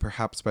mountainside,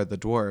 perhaps by the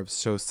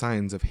dwarves, shows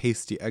signs of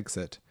hasty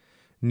exit.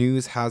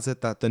 News has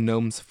it that the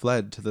gnomes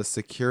fled to the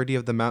security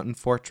of the mountain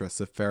fortress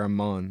of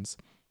Pharamond.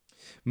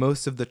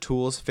 Most of the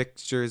tools,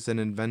 fixtures, and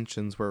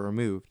inventions were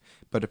removed,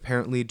 but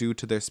apparently due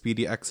to their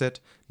speedy exit,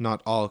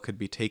 not all could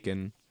be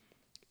taken.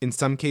 In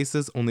some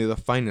cases, only the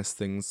finest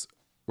things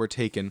were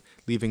taken,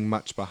 leaving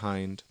much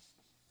behind.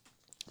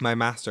 My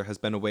master has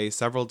been away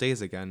several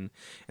days again,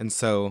 and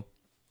so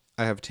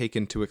I have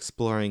taken to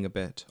exploring a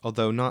bit,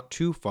 although not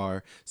too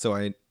far, so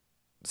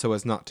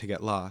as not to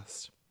get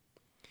lost.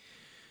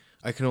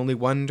 I can only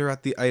wonder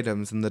at the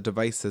items and the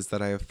devices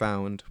that I have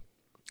found.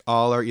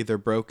 All are either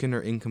broken or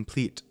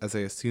incomplete, as I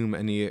assume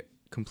any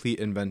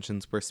complete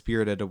inventions were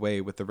spirited away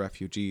with the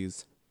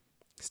refugees.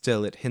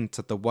 Still, it hints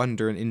at the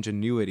wonder and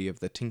ingenuity of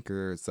the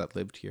tinkerers that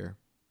lived here.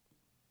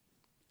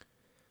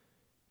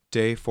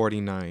 Day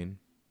 49.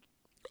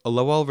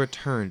 Aloal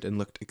returned and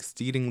looked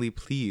exceedingly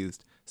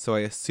pleased, so I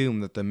assume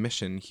that the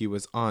mission he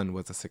was on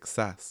was a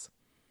success.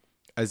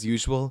 As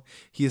usual,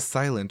 he is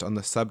silent on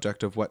the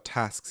subject of what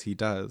tasks he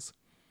does.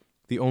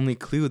 The only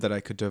clue that I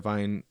could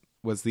divine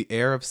was the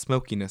air of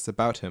smokiness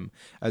about him,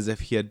 as if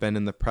he had been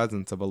in the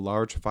presence of a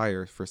large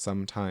fire for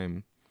some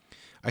time.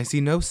 I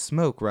see no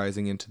smoke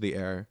rising into the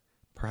air.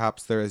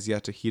 Perhaps there is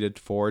yet a heated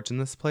forge in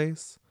this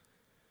place?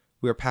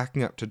 We are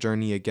packing up to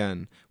journey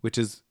again, which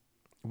is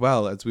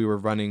well, as we were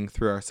running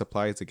through our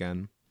supplies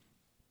again.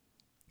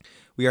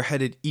 We are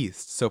headed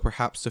east, so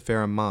perhaps to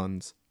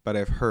Pharamond, but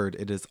I've heard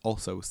it is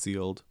also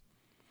sealed.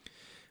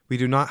 We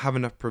do not have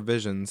enough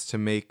provisions to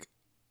make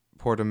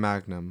Portum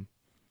Magnum.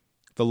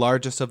 The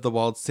largest of the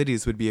walled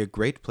cities would be a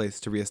great place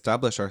to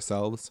reestablish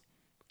ourselves.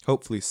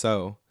 Hopefully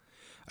so.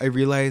 I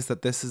realize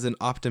that this is an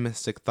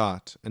optimistic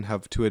thought, and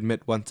have to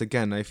admit once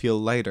again I feel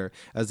lighter,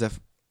 as if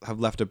I have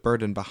left a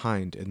burden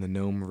behind in the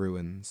gnome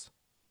ruins.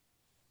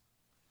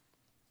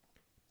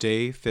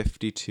 Day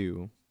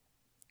 52.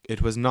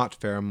 It was not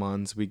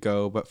Pharamond we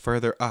go, but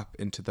further up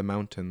into the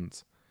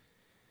mountains.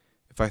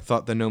 If I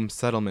thought the gnome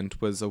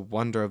settlement was a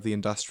wonder of the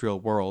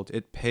industrial world,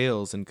 it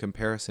pales in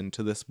comparison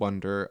to this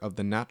wonder of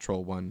the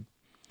natural one.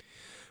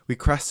 We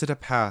crested a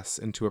pass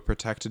into a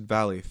protected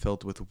valley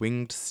filled with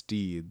winged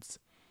steeds.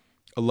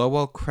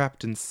 Aloal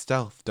crept in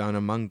stealth down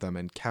among them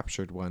and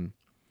captured one.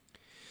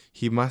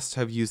 He must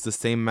have used the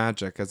same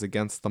magic as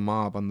against the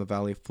mob on the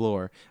valley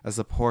floor, as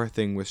the poor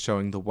thing was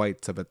showing the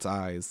whites of its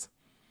eyes.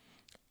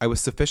 I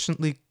was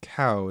sufficiently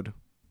cowed,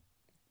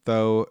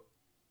 though,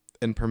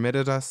 and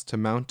permitted us to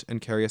mount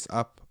and carry us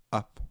up,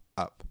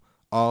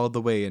 all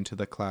the way into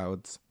the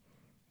clouds.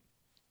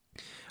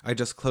 I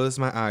just closed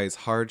my eyes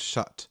hard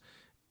shut,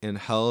 and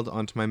held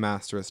onto my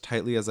master as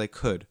tightly as I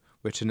could,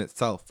 which in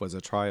itself was a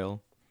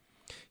trial.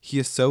 He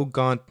is so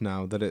gaunt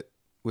now that it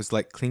was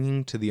like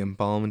clinging to the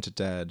embalmed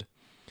dead.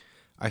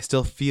 I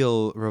still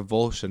feel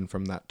revulsion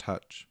from that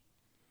touch.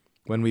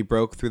 When we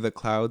broke through the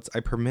clouds, I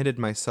permitted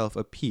myself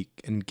a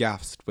peek and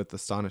gasped with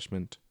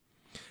astonishment.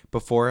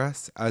 Before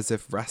us, as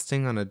if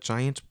resting on a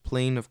giant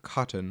plain of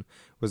cotton,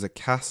 was a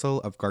castle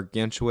of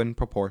gargantuan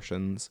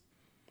proportions.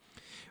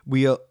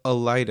 We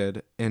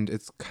alighted in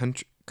its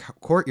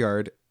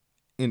courtyard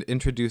and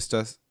introduced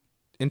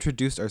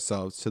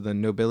ourselves to the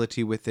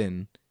nobility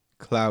within,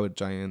 cloud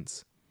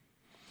giants.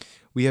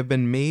 We have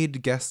been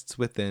made guests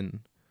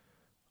within.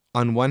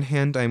 On one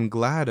hand, I am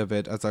glad of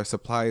it, as our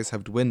supplies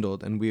have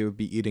dwindled and we will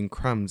be eating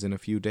crumbs in a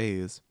few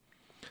days.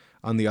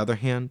 On the other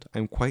hand, I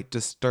am quite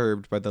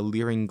disturbed by the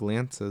leering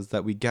glances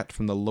that we get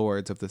from the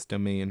lords of this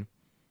domain.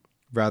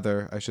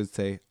 Rather, I should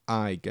say,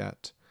 I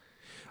get.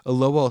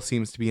 Alowal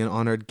seems to be an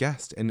honored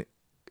guest and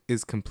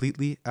is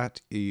completely at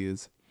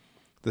ease.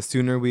 The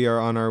sooner we are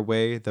on our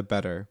way, the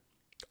better.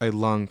 I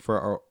long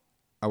for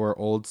our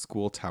old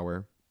school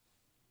tower.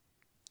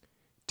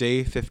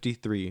 Day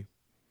 53.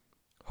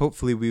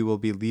 Hopefully we will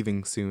be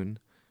leaving soon.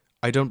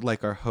 I don't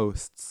like our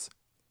hosts,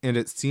 and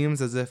it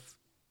seems as if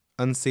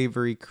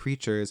unsavory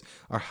creatures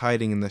are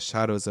hiding in the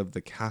shadows of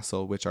the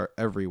castle, which are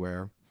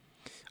everywhere.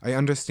 I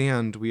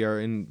understand we are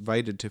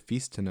invited to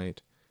feast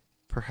tonight.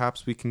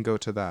 Perhaps we can go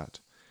to that.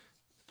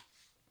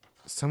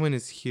 Someone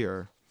is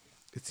here.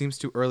 It seems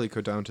too early to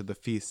go down to the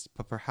feast,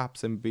 but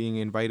perhaps I'm being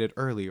invited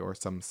early or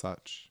some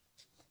such.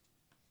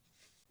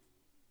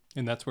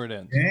 And that's where it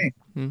ends.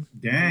 Dang.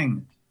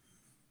 Dang.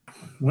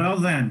 Well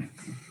then,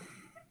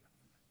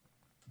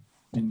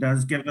 it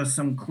does give us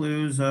some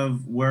clues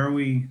of where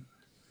we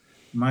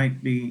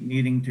might be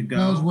needing to go.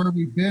 Knows where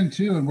we've been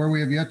to and where we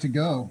have yet to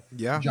go.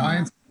 Yeah.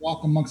 Giants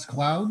walk amongst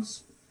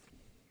clouds.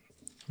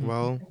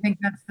 Well, I think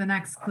that's the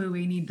next clue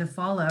we need to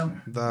follow.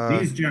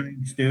 These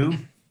giants do.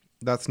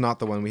 That's not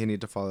the one we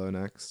need to follow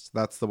next.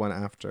 That's the one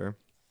after.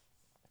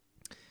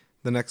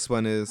 The next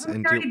one is...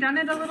 We've already done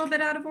it a little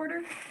bit out of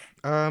order.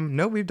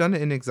 No, we've done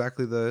it in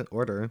exactly the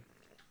order.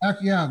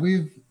 Yeah,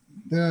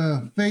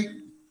 the fate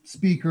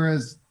speaker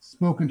has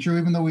spoken true.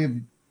 Even though we have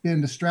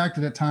been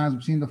distracted at times,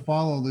 we seem to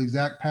follow the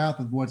exact path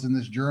of what's in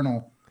this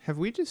journal. Have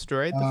we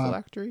destroyed the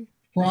phylactery?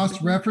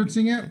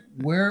 Cross-referencing it,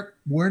 where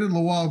did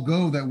Lawal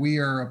go that we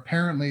are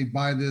apparently,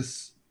 by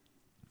this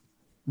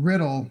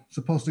riddle,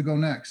 supposed to go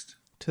next?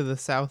 To the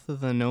south of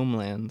the Gnome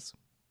Lands.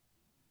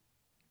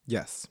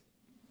 Yes.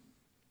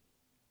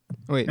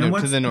 Oh, wait, And no,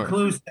 what's to the north.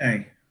 clue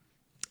say?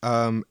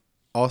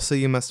 Also,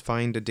 you must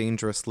find a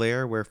dangerous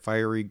lair where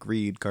fiery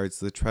greed guards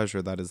the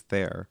treasure that is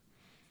there.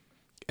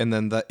 And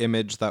then the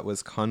image that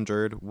was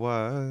conjured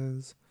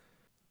was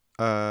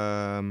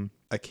a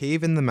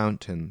cave in the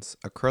mountains.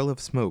 A curl of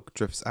smoke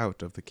drifts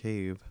out of the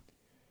cave.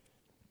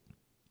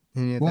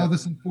 And yet Well, that-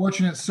 this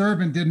unfortunate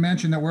servant did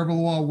mention that wherever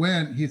Lawal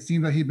went, it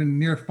seemed like he'd been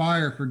near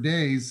fire for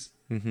days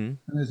in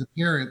his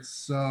appearance.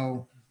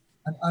 So,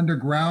 an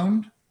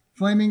underground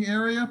flaming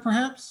area,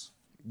 perhaps?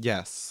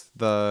 Yes,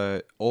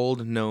 the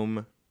old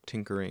gnome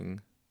tinkering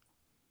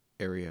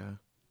area.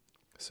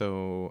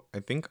 So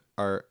I think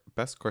our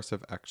best course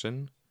of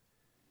action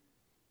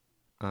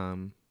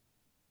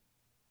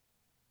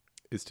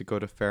is to go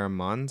to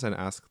Pheromones and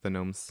ask the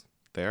gnomes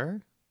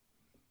there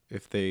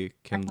if they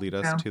can lead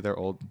us so. to their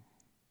old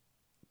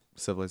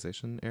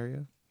civilization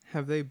area.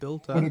 have they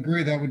built I would up?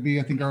 agree. That would be,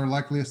 I think, our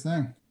likeliest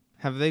thing.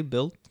 Have they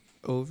built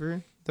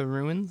over the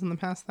ruins in the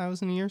past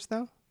 1,000 years,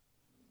 though?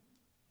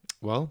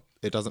 Well,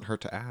 it doesn't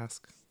hurt to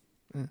ask.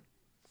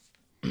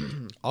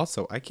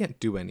 Also, I can't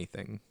do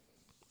anything.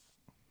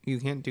 You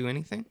can't do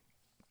anything?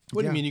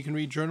 What do Yeah. you mean? You can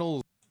read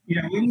journals.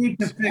 Yeah, we need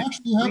to fix,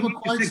 Actually, you have we a need to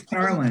quite fix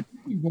Harlan.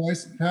 speaking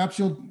voice. Perhaps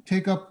you'll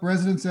take up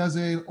residence as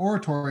a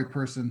oratory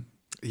person.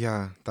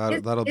 Yeah,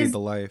 Is- that'll be is- the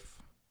life.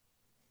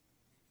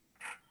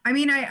 I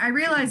mean, I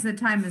realize that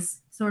time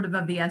is sort of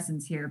the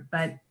essence here,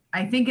 but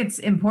I think it's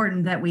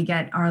important that we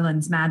get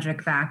Arlen's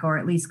magic back, or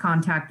at least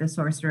contact the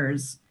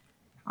sorcerers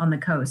on the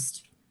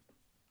coast.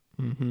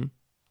 Mm-hmm.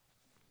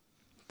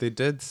 They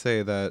did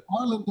say that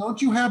Arlen,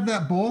 don't you have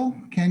that bowl?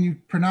 Can you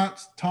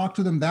talk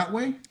to them that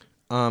way?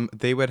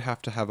 they would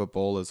have to have a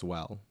bowl as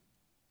well.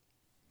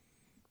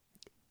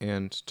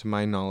 And to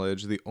my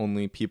knowledge, the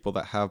only people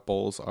that have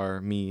bowls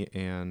are me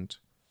and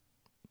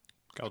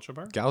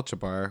Galchabar?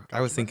 Galchabar. I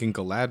was thinking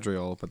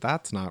Galadriel, but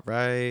that's not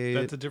right.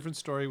 That's a different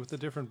story with a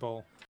different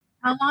bowl.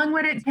 How long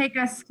would it take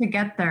us to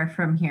get there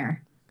from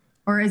here?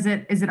 Or is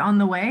it on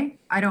the way?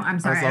 I'm I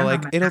sorry. was I all don't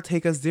like, have my- it'll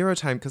take us 0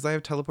 time because I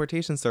have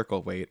teleportation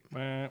circle. Wait.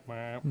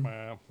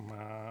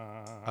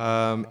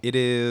 It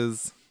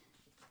is.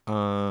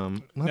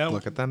 Let's Now,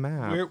 look at the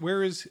map.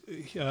 Where is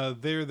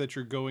there that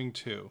you're going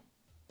to?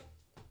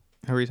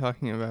 Are we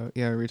talking about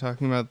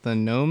the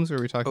gnomes, or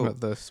are we talking Oh.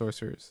 about the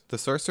sorcerers? The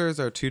sorcerers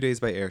are 2 days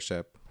by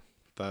airship.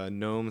 The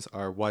gnomes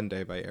are 1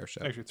 day by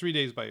airship. Actually, 3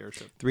 days by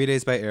airship. 3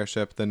 days by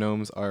airship. The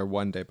gnomes are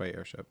 1 day by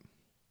airship.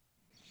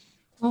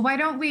 Well, why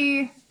don't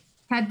we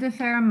head to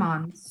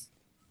Pheromones,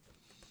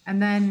 and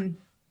then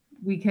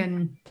we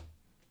can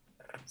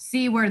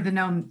see where the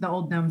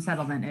old gnome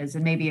settlement is,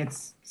 and maybe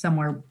it's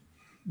somewhere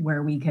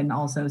where we can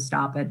also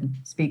stop and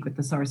speak with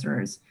the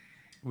sorcerers.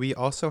 We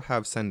also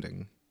have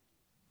sending.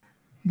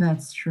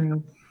 That's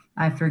true.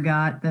 I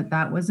forgot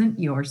that wasn't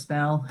your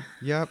spell.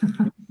 Yep.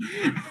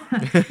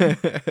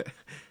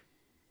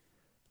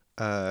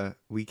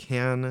 We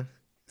can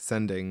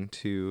sending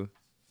to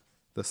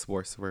the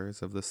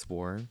sorcerers of the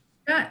swore.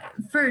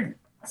 For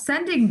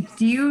sending,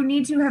 do you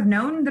need to have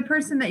known the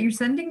person that you're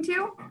sending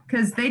to?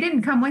 Because they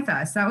didn't come with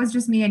us. That was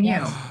just me and you.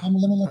 Let me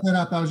look that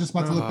up. I was just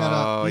about to look that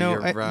up. Oh, No,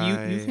 you're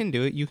right. you can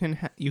do it.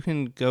 You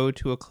can go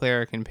to a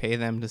cleric and pay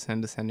them to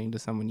send a sending to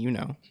someone you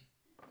know.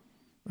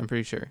 I'm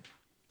pretty sure.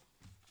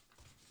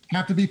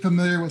 Have to be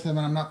familiar with them,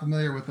 and I'm not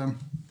familiar with them.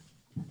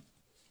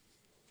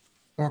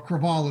 Or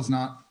Craval is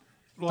not.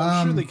 Well,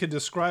 I'm sure they could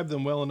describe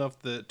them well enough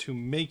to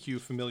make you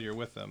familiar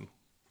with them.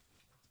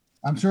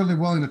 I'm certainly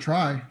willing to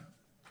try.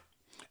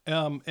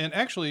 And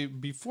actually,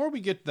 before we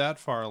get that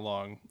far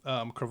along,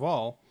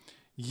 Craval,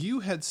 you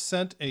had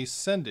sent a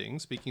sending,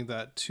 speaking of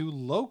that, to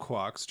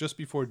Loquax just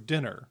before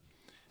dinner,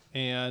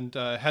 and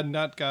had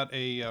not got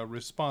a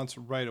response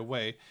right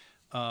away.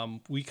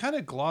 We kind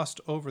of glossed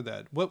over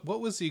that. What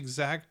was the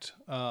exact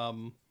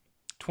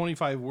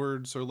 25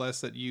 words or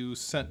less that you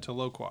sent to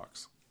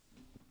Loquax?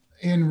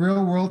 In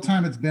real world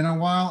time, it's been a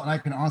while, and I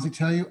can honestly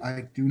tell you,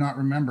 I do not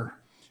remember.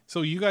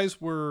 So you guys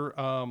were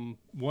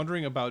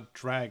wondering about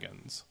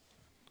dragons.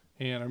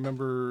 And I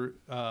remember...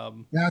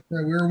 That's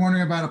right. We were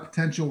wondering about a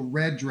potential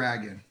red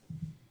dragon,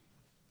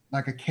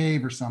 like a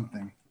cave or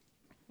something.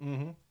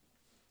 Mm-hmm.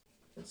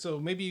 So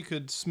maybe you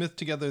could smith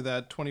together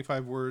that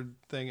 25-word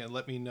thing and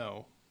let me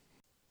know.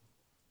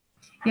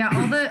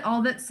 Yeah,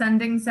 all that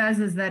sending says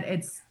is that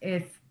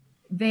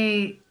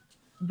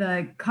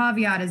the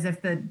caveat is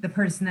if the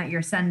person that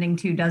you're sending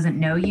to doesn't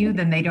know you,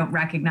 then they don't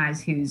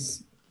recognize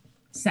who's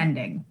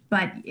sending.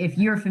 But if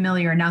you're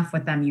familiar enough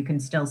with them, you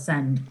can still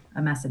send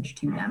a message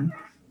to them.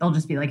 They'll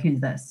just be like,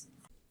 who's this?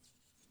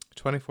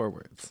 24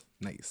 words.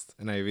 Nice.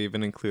 And I've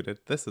even included,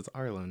 this is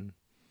Arlen.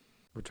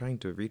 We're trying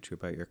to reach you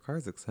about your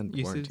car's extended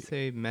You warranty. should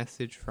say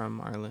message from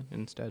Arlen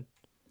instead.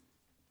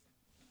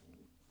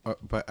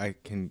 But I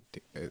can...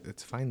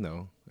 It's fine,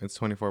 though. It's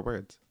 24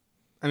 words.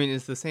 I mean,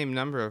 it's the same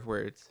number of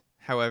words.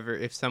 However,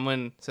 if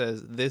someone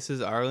says, this is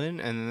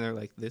Arlen, and then they're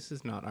like, this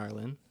is not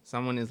Arlen,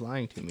 someone is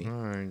lying to me.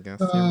 Oh, I guess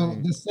So you're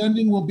right. the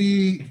sending will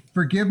be,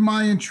 forgive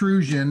my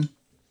intrusion.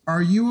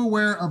 Are you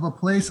aware of a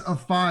place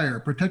of fire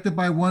protected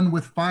by one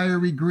with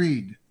fiery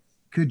greed?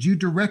 Could you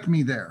direct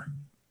me there?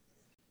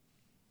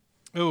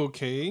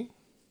 Okay.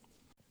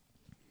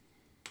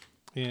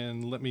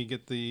 And let me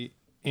get the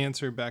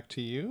answer back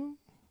to you.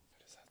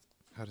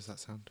 How does that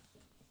sound?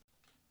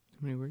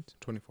 How many words?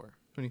 24.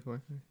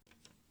 24.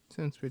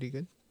 Sounds pretty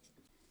good.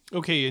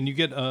 Okay, and you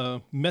get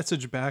a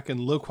message back in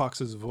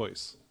Loquax's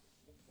voice.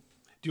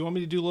 Do you want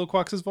me to do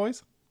Loquax's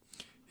voice?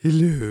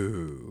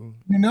 Hello.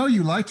 You know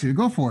you like to.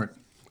 Go for it.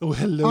 Oh,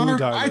 hello,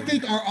 darling. I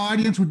think our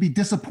audience would be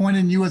disappointed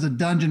in you as a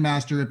dungeon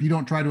master if you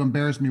don't try to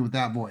embarrass me with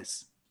that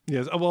voice.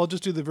 Yes, well, I'll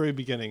just do the very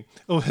beginning.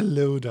 Oh,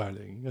 hello,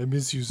 darling. I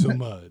miss you so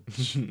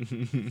much.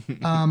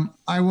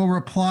 I will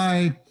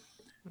reply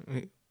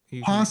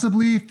You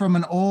possibly from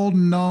an old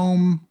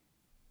gnome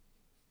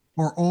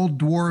or old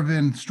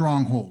dwarven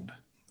stronghold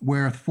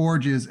where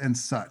forges and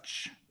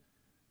such.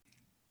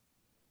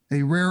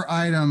 A rare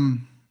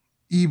item,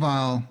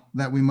 evil,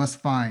 that we must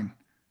find. I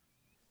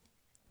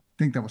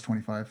think that was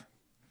 25.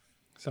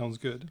 Sounds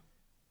good.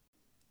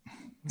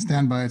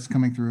 Stand by, it's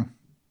coming through.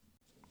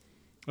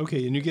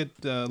 Okay, and you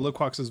get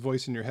Loquax's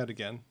voice in your head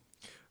again.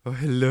 Oh,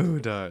 hello,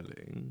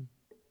 darling.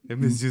 I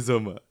miss you so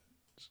much.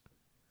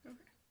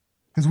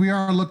 Because we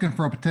are looking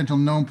for a potential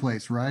gnome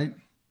place, right?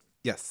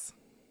 Yes.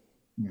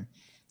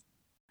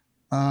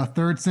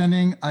 Third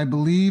sending, I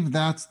believe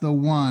that's the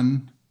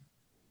one.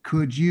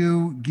 Could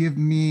you give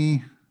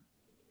me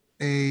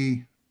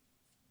an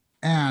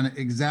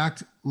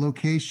exact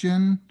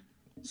location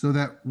so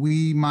that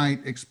we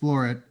might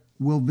explore it?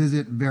 We'll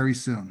visit very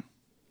soon.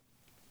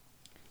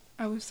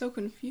 I was so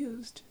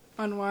confused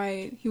on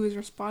why he was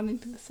responding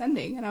to the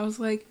sending, and I was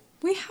like,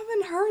 we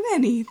haven't heard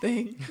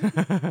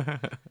anything.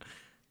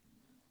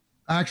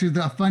 Actually,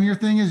 the funnier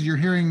thing is you're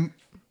hearing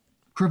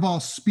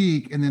Krival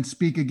speak and then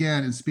speak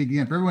again and speak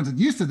again. For everyone that's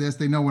used to this,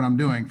 they know what I'm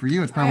doing. For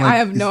you, it's probably I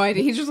have no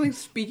idea. He's just like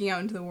speaking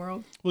out into the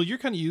world. Well, you're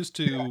kind of used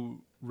to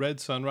Red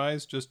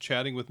Sunrise, just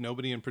chatting with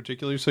nobody in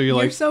particular. So you're You're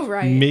like, so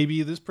right.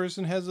 maybe this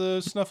person has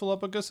a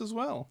Snuffleupagus as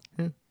well.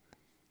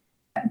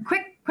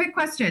 Quick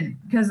question,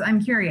 because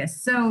I'm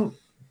curious. So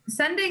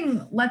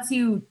sending lets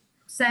you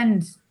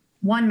send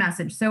one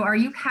message. So are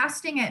you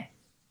casting it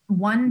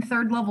one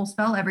third level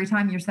spell every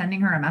time you're sending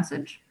her a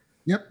message?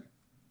 Yep.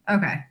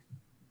 Okay.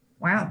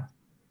 Wow.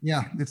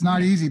 Yeah, it's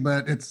not easy,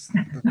 but it's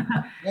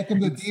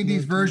welcome to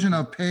D&D's version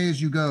of pay as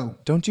you go.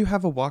 Don't you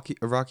have a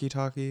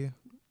walkie-talkie?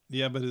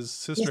 Yeah, but his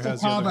sister Mr.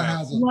 has the other Pava half.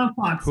 has it.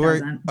 Loquax Who are?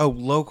 doesn't. Oh,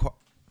 low.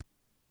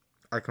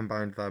 I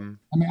combined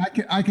them. I mean,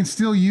 I can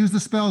still use the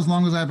spell as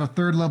long as I have a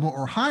third level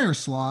or higher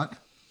slot,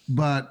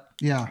 but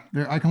yeah,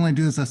 I can only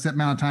do this a set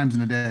amount of times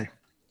in a day.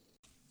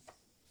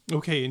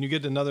 Okay, and you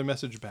get another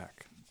message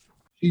back.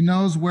 She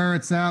knows where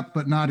it's at,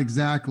 but not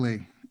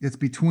exactly. It's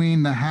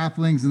between the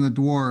halflings and the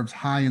dwarves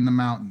high in the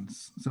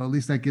mountains. So at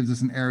least that gives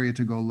us an area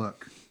to go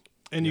look.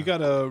 And you got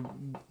to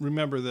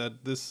remember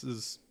that this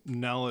is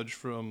knowledge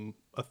from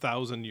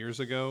 1,000 years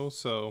ago,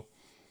 so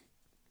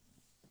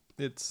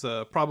it's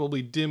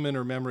probably dim in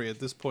her memory at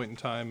this point in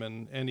time,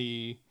 and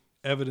any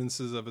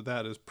evidences of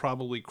that is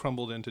probably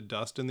crumbled into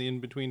dust in the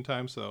in-between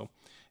time. So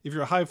if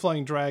you're a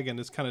high-flying dragon,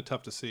 it's kind of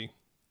tough to see.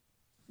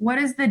 What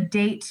is the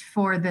date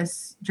for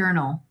this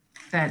journal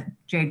that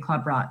Jade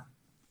Club brought?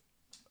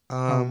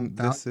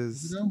 This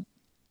is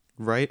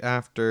right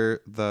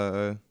after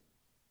the...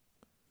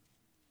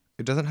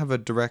 It doesn't have a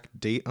direct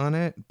date on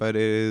it, but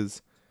it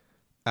is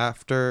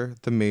after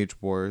the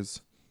Mage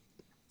Wars.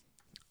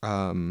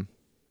 20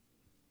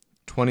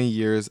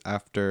 years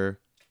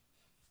after...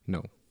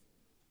 No.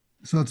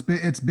 So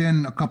it's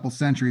been a couple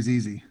centuries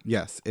easy.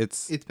 Yes,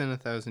 It's been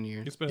 1,000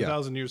 years. It's been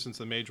 1,000 years since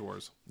the Mage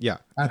Wars. yeah.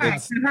 I All think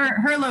right, so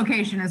her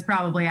location is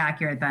probably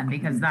accurate then,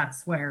 because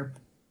that's where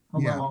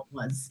Alola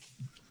was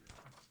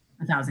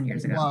 1,000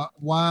 years ago.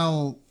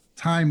 while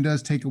time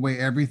does take away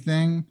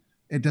everything,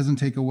 it doesn't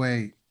take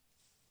away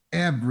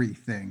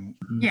everything.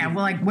 Yeah,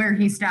 well, like where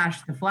he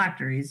stashed the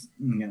phylacteries.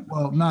 Yeah.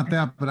 Well, not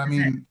that, but I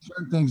mean,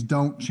 certain things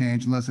don't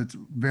change unless it's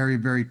very,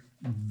 very,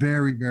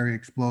 very, very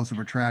explosive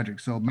or tragic.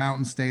 So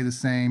mountains stay the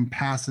same,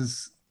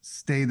 passes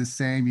stay the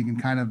same. You can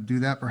kind of do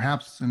that.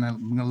 Perhaps, and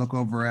I'm going to look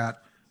over at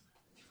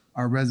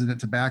our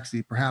resident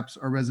Tabaxi. Perhaps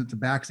our resident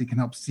Tabaxi can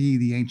help see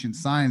the ancient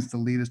signs to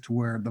lead us to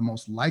where the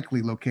most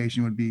likely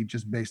location would be,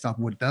 just based off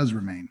what does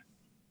remain.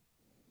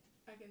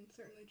 I can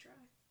certainly try.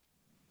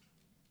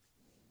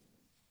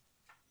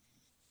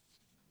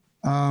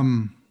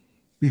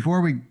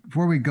 Before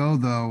we go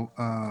though,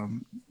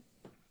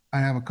 I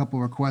have a couple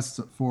requests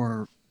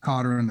for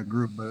Cotter in the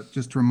group, but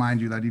just to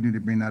remind you that you need to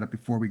bring that up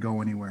before we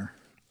go anywhere.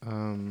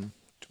 Do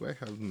I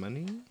have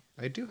money?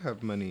 I do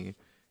have money.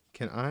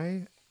 Can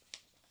I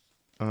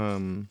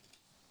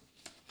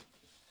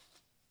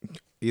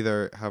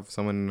either have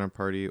someone in our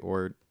party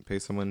or pay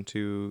someone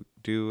to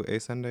do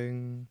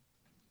ascending?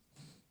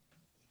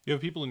 You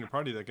have people in your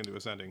party that can do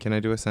ascending. Can I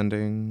do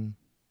ascending?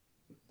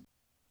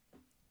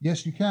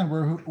 Yes, you can.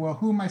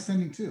 Who am I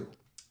sending to?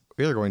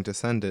 We are going to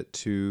send it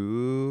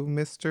to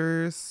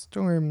Mr.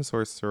 Storm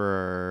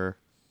Sorcerer.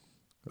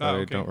 Oh, I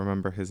okay. don't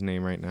remember his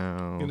name right now.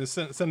 You're going to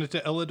send it to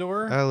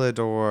Elidor?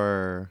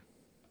 Elidor.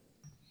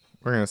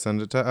 We're going to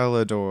send it to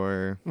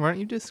Elidor. Why don't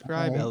you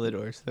describe Oh,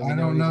 Elidor? So that we I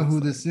don't what know he who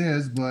looks this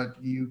is, but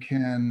you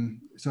can.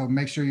 So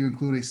make sure you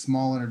include a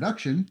small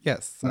introduction.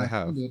 Yes, I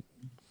have.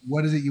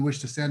 What is it you wish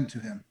to send to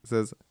him? It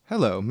says,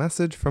 "Hello,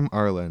 message from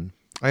Arlen.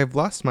 I have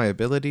lost my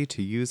ability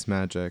to use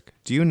magic.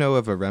 Do you know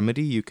of a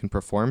remedy you can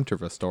perform to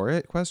restore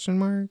it? Question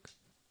mark.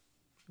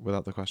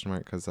 Without the question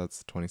mark, because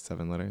that's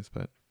 27 letters,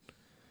 but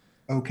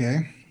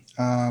Okay.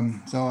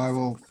 So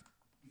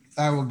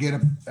I will get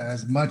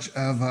as much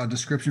of a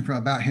description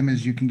about him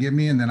as you can give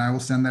me, and then I will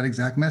send that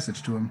exact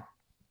message to him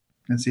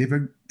and see if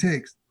it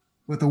takes,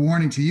 with a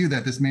warning to you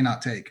that this may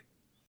not take.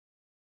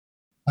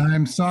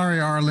 I'm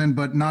sorry, Arlen,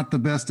 but not the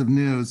best of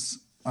news.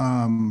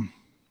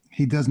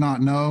 He does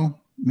not know.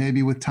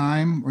 Maybe with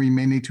time, or you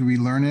may need to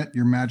relearn it.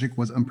 Your magic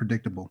was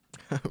unpredictable.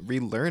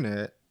 relearn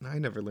it. I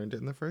never learned it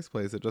in the first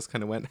place. It just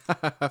kind of went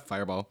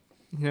fireball.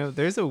 You know,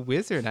 there's a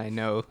wizard I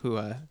know who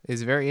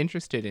is very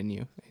interested in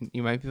you, and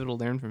you might be able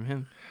to learn from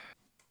him.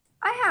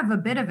 I have a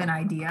bit of an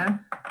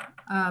idea.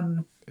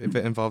 If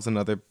it involves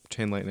another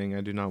chain lightning,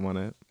 I do not want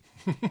it.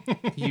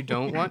 You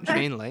don't want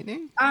chain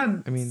lightning? I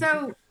mean,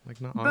 So like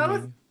not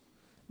on me.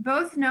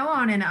 both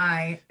Noan and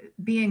I,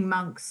 being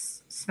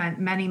monks, spent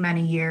many,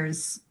 many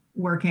years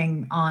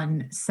working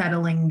on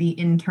settling the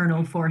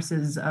internal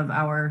forces of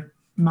our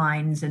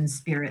minds and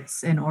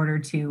spirits in order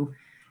to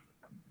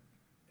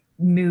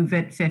move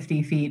at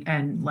 50 feet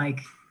and like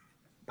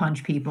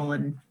punch people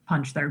and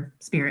punch their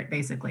spirit,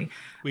 basically.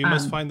 We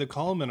must find the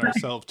calm in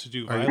ourselves to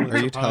do violence. Are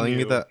you upon telling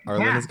me that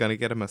Arlen Yeah. is going to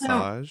get a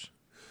massage?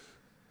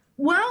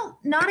 Well,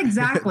 not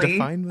exactly.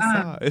 Define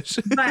massage.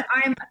 But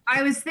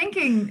I was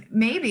thinking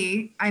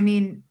maybe, I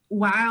mean,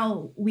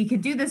 while we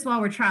could do this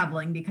while we're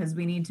traveling because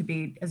we need to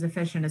be as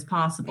efficient as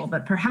possible,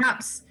 but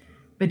perhaps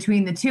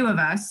between the two of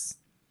us,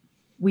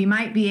 we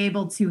might be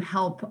able to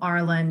help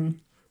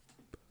Arlen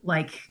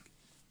like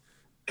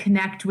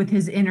connect with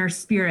his inner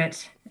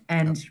spirit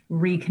and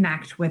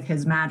reconnect with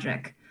his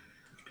magic.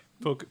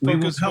 We will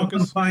Focus, help him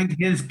focus. find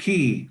his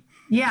key.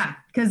 Yeah,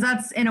 because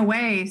that's in a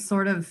way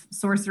sort of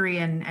sorcery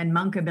and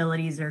monk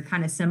abilities are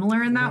kind of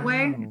similar in that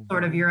way,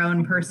 sort of your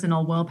own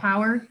personal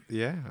willpower.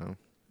 Yeah.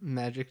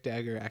 Magic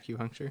dagger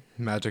acupuncture.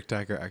 Magic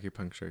dagger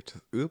acupuncture.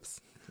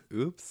 Oops.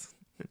 Oops.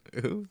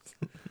 Oops.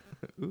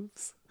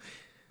 Oops.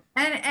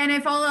 And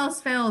if all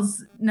else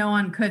fails, no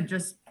one could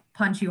just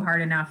punch you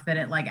hard enough that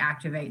it like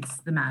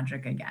activates the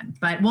magic again.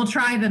 But we'll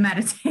try the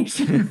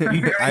meditation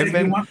first. I've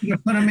been- You want me to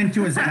put him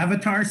into his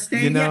avatar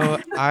state? You know,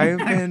 I've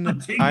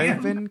Yeah.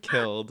 been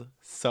killed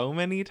so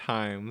many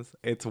times.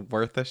 It's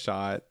worth a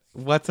shot.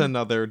 What's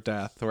another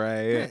death, Yeah,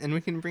 right? and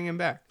we can bring him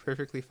back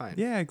perfectly fine.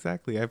 Yeah,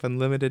 exactly. I have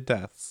unlimited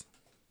deaths.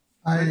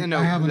 I No,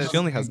 have that's- She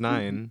only has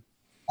 9.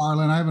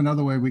 Arlen, I have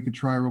another way we could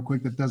try real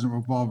quick that doesn't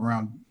revolve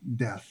around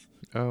death.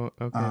 Oh,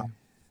 okay.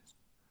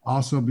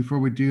 Also, before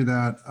we do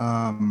that,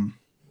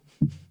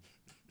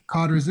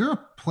 Cotter, is there a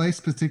place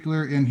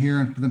particular in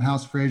here within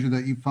House Fraser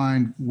that you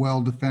find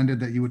well defended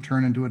that you would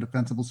turn into a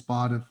defensible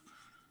spot if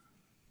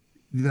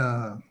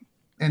the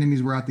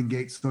enemies were at the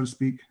gate, so to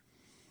speak?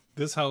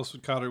 This house,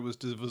 Cotter, was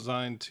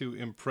designed to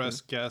impress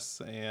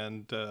guests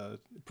and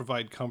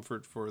provide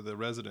comfort for the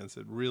residents.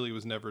 It really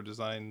was never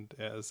designed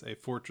as a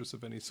fortress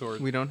of any sort.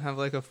 We don't have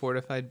like a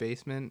fortified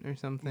basement or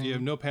something. You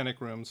have no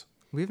panic rooms.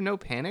 We have no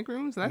panic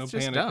rooms. That's No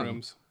just panic dumb.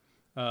 rooms.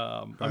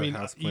 I Probably mean,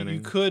 house you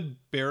planning. could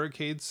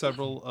barricade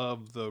several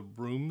of the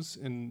rooms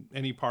in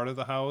any part of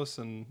the house,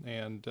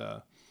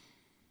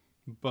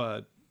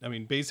 but I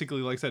mean,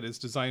 basically, like I said, it's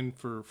designed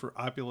for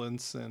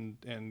opulence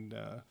and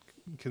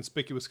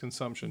conspicuous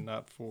consumption,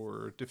 not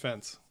for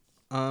defense.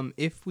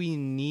 If we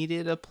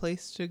needed a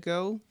place to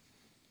go,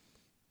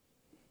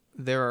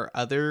 there are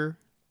other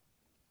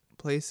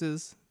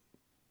places,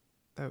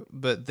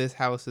 but this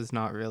house is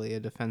not really a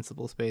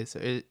defensible space.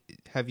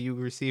 Have you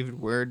received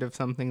word of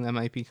something that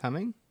might be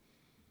coming?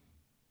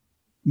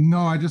 No,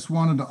 I just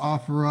wanted to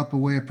offer up a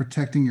way of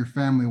protecting your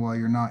family while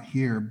you're not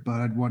here,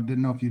 but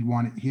didn't know if you'd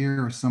want it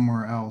here or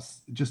somewhere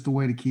else. Just a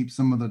way to keep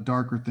some of the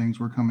darker things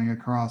we're coming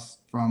across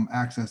from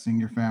accessing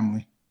your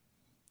family.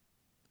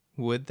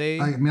 Would they?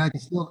 I mean, I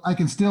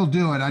can still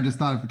do it. I just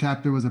thought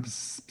if there was a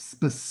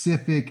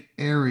specific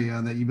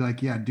area that you'd be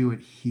like, yeah, do it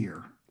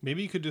here.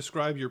 Maybe you could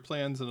describe your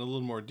plans in a little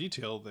more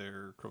detail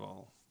there,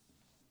 Craval.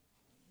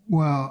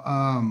 Well,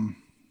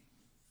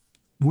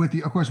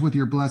 of course, with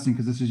your blessing,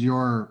 because this is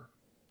your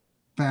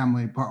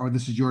family part, or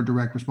this is your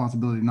direct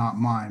responsibility, not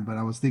mine. But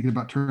I was thinking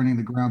about turning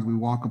the grounds we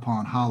walk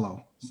upon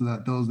hollow, so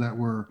that those that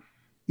were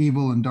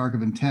evil and dark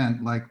of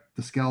intent, like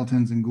the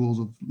skeletons and ghouls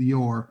of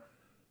yore,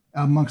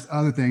 amongst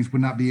other things,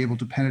 would not be able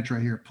to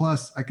penetrate here.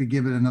 Plus, I could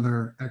give it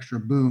another extra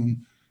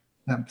boon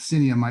that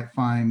Cinia might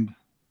find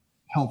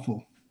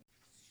helpful.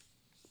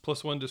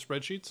 +1 to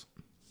spreadsheets?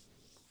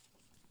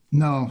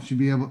 No, she'd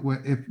be able,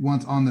 if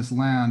once on this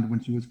land, when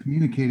she was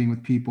communicating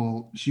with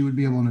people, she would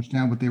be able to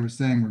understand what they were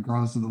saying,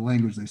 regardless of the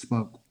language they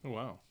spoke. Oh,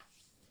 wow.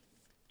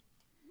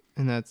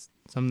 And that's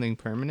something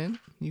permanent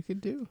you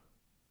could do?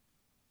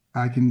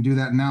 I can do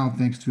that now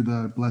thanks to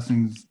the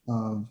blessings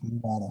of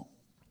Nevada.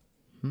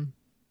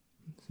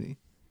 Let's see.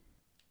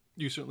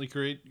 You certainly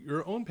create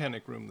your own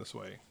panic room this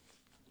way.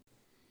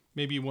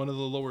 Maybe one of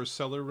the lower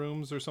cellar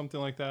rooms or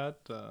something like that.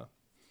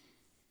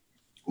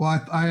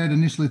 Well, I had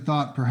initially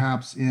thought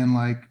perhaps in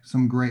like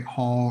some great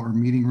hall or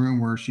meeting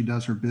room where she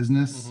does her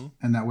business,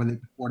 and that way they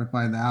could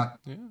fortify that.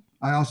 Yeah.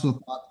 I also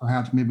thought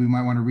perhaps maybe we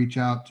might want to reach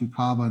out to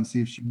Kava and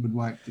see if she would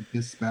like to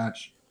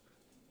dispatch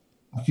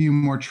a few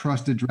more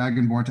trusted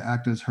Dragonborn to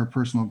act as her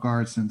personal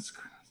guard, since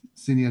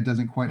Cinia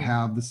doesn't quite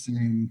have the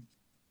same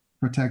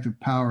protective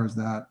powers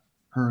that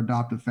her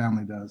adoptive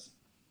family does.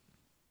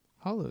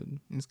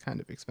 Hollowed is kind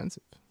of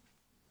expensive,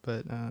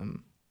 but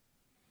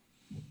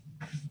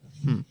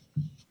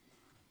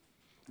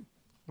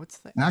what's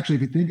that? And actually,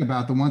 if you think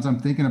about the ones I'm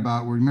thinking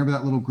about, remember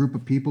that little group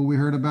of people we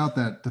heard about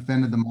that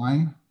defended the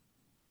mine?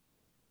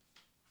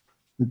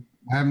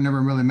 I haven't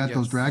never really met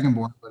those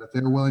Dragonborn, but if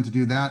they're willing to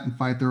do that and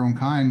fight their own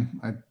kind,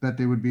 I bet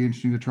they would be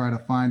interesting to try to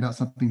find out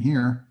something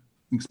here,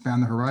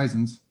 expand the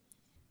horizons.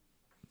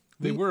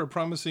 They were a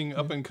promising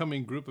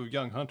up-and-coming group of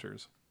young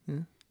hunters.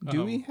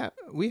 Do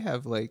we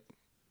have like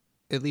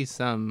at least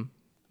some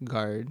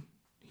guard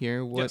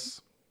here? Yes.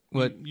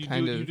 What you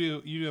kind do,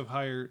 of? You have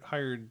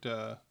hired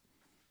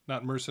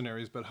not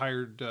mercenaries, but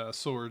hired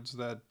swords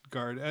that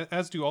guard,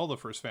 as do all the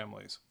first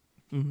families.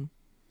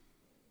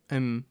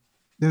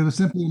 It was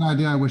simply an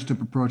idea I wish to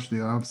approach,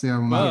 Theo. Obviously, I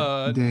will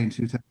not deign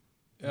to.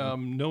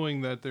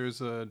 Knowing that there's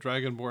a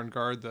Dragonborn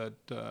guard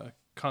that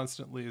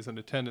constantly is in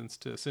attendance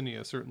to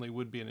Cinia certainly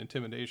would be an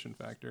intimidation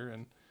factor,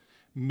 and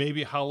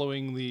maybe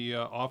hollowing the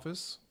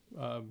office,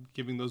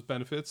 giving those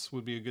benefits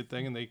would be a good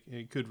thing, and they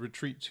could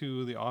retreat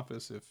to the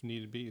office if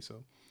needed be.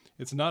 So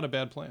it's not a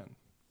bad plan.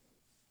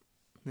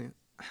 Yeah.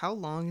 How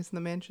long is the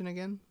mansion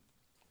again?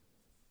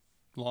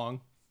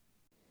 Long.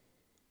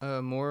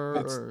 More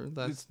or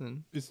less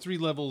than? It's 3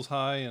 levels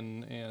high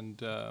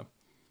and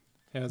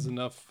has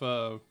enough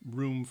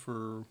room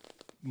for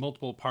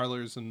multiple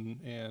parlors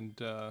and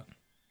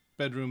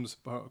bedrooms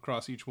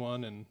across each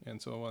one,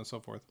 and so on and so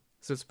forth.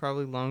 So it's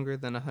probably longer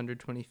than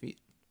 120 feet.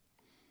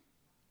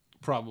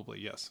 Probably,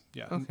 yes.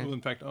 Yeah. Okay.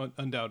 In fact,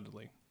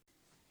 undoubtedly.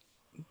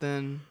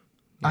 Then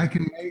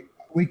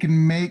We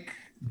can make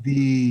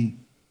the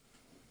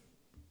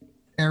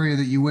area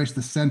that you wish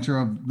the center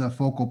of the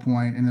focal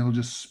point, and it'll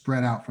just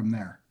spread out from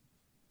there.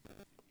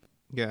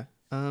 yeah.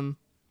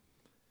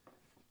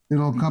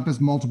 It'll encompass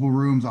multiple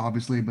rooms,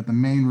 obviously, but the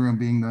main room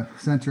being the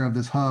center of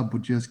this hub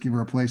would just give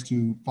her a place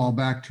to fall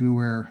back to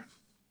where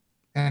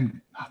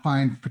and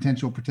find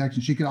potential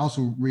protection. She could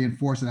also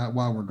reinforce it out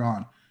while we're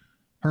gone.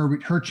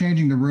 Her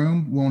changing the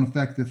room won't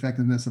affect the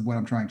effectiveness of what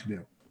I'm trying to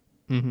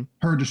do.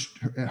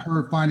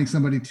 Her finding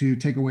somebody to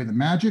take away the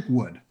magic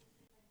would.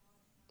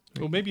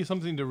 Well, maybe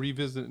something to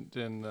revisit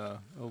in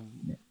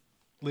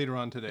later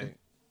on today.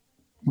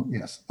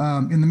 Yes.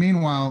 In the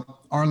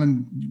meanwhile,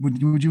 Arlen,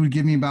 would you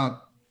give me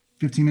about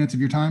 15 minutes of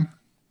your time?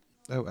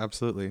 Oh,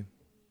 absolutely.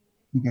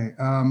 Okay.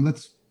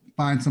 Let's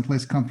find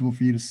someplace comfortable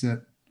for you to sit.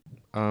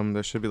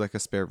 There should be like a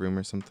spare room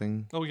or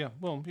something. Oh, yeah.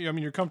 Well, I mean,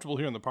 you're comfortable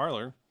here in the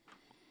parlor.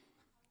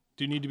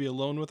 Do you need to be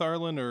alone with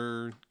Arlen,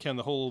 or can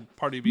the whole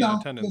party be in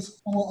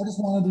attendance? I just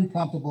want to be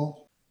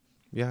comfortable.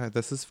 Yeah,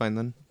 this is fine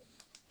then.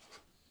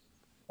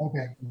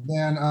 Okay.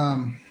 Then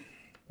I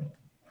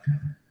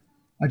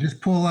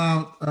just pull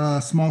out a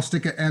small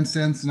stick of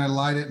incense and I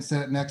light it and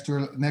set it next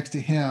to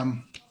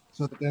him,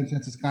 so that the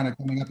incense is kind of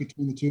coming up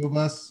between the two of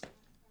us.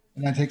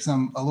 And I take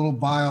a little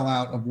vial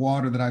out of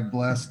water that I've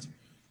blessed,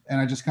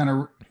 and I just kind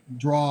of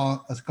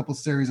draw a couple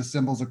series of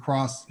symbols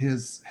across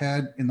his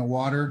head in the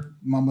water,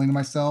 mumbling to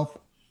myself.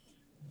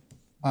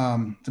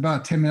 It's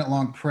about a 10-minute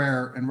long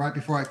prayer, and right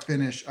before I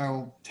finish, I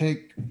will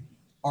take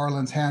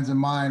Arlen's hands in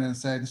mine and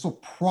say, "This will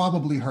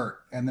probably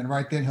hurt," and then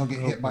right then he'll get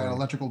hit by an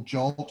electrical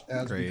jolt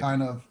as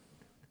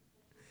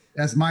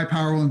my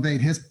power will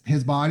invade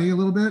his body a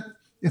little bit.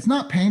 It's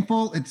not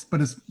painful, but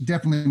it's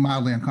definitely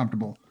mildly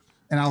uncomfortable.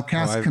 And I'll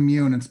cast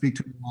commune and speak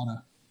to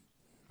Nuada.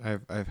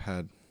 I've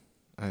had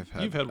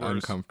You've had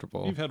worse.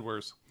 Uncomfortable. You've had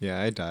worse.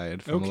 Yeah, I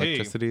died from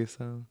electricity,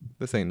 so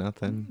this ain't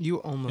nothing. You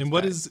almost. And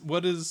what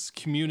is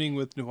communing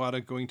with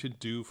Nuada going to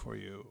do for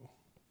you?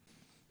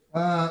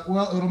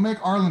 Well, it'll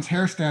make Arlen's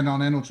hair stand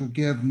on end, which will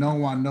give no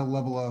one no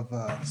level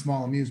of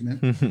small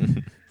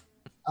amusement.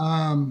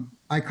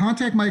 I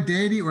contact my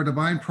deity or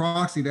divine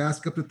proxy to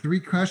ask up to 3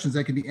 questions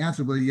that can be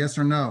answered with a yes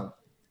or no.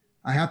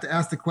 I have to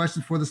ask the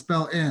question before the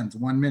spell ends,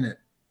 1 minute.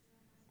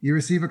 You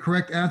receive a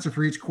correct answer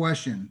for each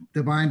question.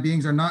 Divine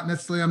beings are not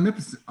necessarily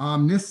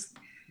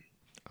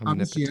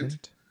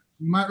omniscient.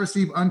 You might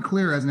receive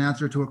unclear as an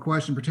answer to a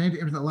question pertaining to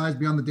information that lies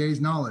beyond the deity's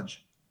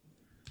knowledge.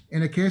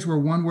 In a case where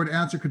one-word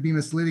answer could be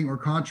misleading or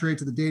contrary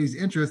to the deity's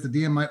interest, the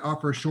DM might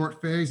offer a short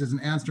phrase as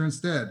an answer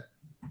instead.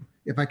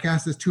 If I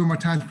cast this 2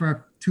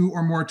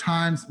 or more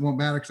times, it won't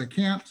matter because I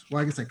can't.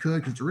 Well, I guess I could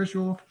because it's a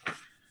ritual.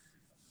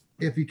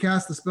 If you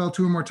cast the spell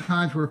 2 or more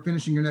times before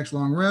finishing your next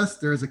long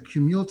rest, there is a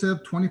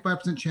cumulative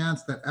 25%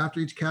 chance that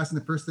after each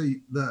casting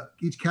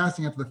each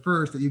casting after the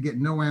first, that you get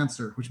no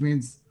answer, which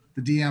means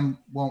the DM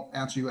won't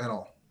answer you at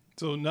all.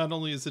 So not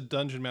only is it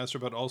Dungeon Master,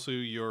 but also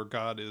your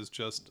god is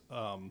just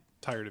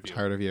tired of you.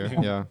 Tired of you,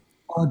 yeah.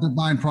 Or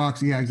divine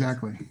proxy, yeah,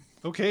 exactly.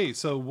 Okay,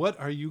 so what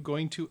are you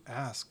going to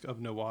ask of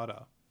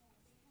Nuada?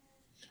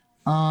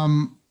 I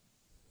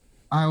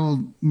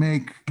will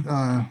make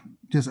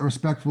just a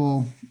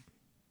respectful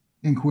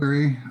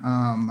inquiry.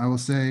 I will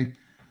say,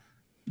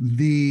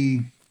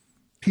 the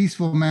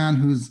peaceful man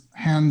whose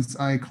hands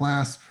I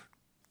clasp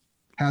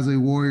has a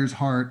warrior's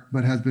heart,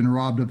 but has been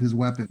robbed of his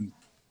weapon.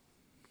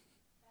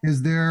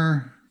 Is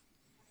there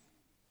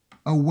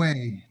a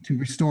way to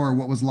restore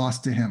what was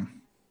lost to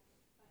him?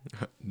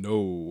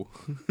 No.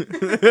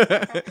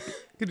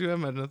 Could you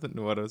imagine that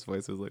Nuada's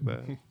voice was like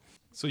that?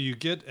 So you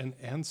get an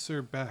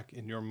answer back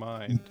in your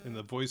mind in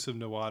the voice of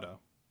Nuada.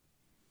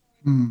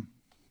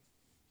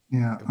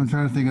 Yeah, I'm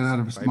trying to think of how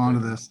to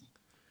respond to this.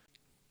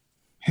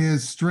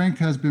 His strength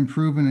has been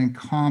proven in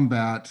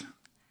combat.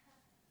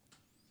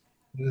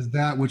 It is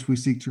that which we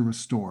seek to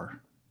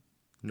restore.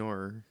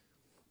 Nor.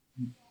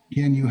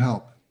 Can you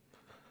help?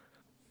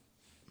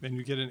 And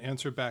you get an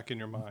answer back in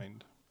your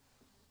mind.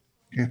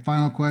 Okay,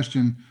 final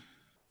question.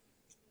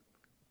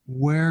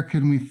 Where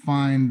can we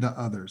find the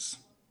others?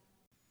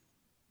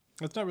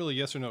 That's not really a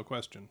yes or no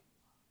question.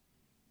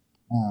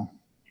 Oh.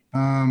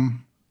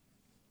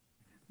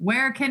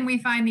 Where can we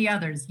find the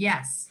others?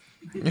 Yes.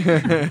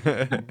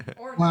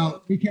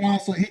 Well, he can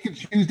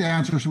choose to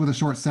answer with a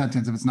short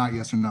sentence if it's not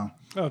yes or no.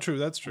 Oh, true.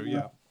 That's true.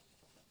 Yeah.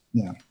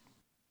 Yeah.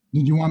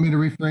 Did you want me to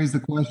rephrase the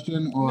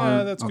question? Or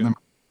no, that's good.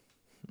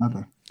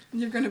 Okay.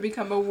 You're going to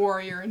become a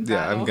warrior in battle.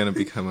 Yeah, I'm going to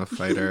become a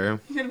fighter.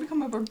 You're going to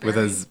become a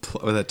barbarian.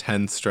 with a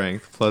 10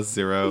 strength plus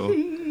 0.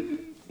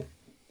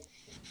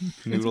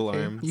 Noodle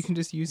arms. You can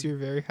just use your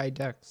very high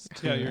dex.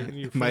 Yeah,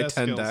 your my 10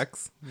 skills.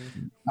 dex.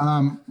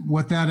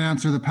 With that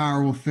answer, the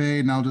power will fade,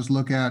 and I'll just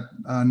look at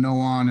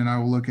Noan, and I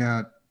will look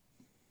at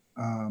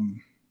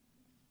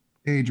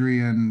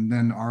Adrian,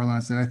 then Arlen. I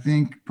said, I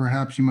think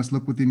perhaps you must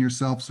look within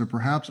yourself. So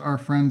perhaps our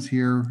friends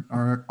here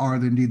are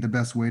indeed the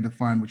best way to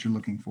find what you're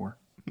looking for.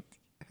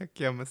 Heck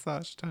yeah,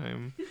 massage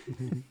time.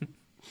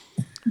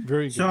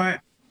 Very good. So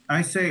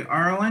I say,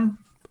 Arlen,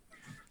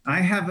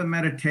 I have a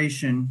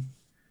meditation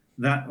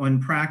that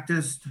when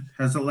practiced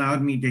has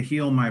allowed me to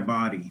heal my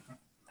body.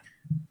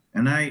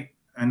 And I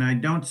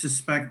don't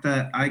suspect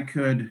that I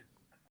could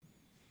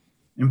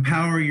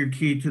empower your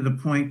key to the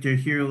point to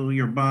heal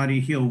your body,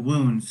 heal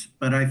wounds.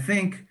 But I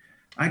think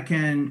I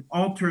can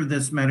alter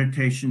this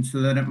meditation so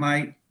that it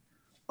might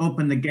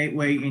open the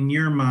gateway in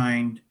your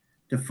mind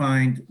to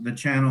find the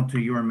channel to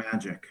your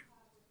magic.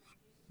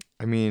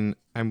 I mean,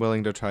 I'm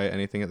willing to try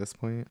anything at this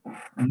point.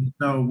 And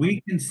so we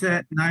can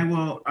sit, and I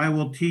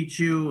will teach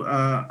you.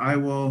 I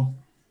will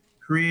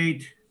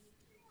create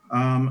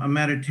a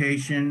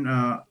meditation,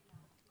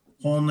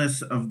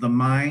 wholeness of the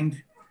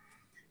mind,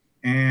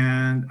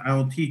 and I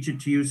will teach it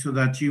to you so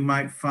that you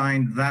might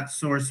find that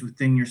source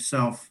within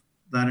yourself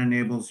that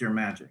enables your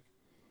magic.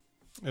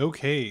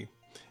 Okay.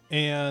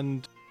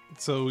 And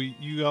so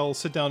you all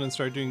sit down and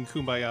start doing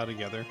Kumbaya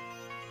together.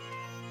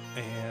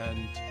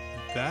 And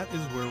that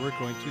is where we're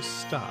going to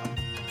stop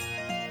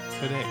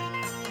today.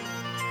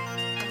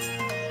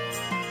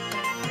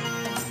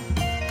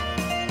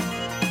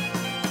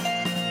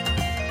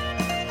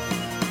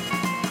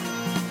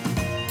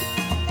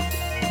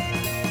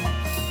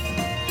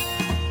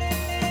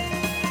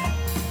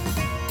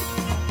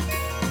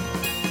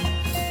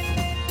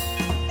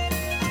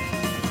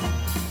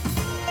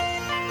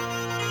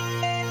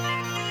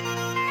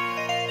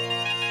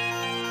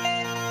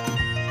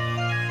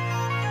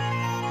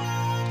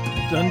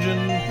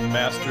 Dungeon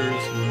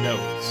Master's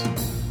Notes.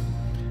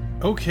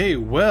 Okay,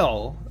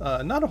 well,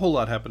 not a whole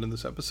lot happened in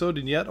this episode,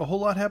 and yet a whole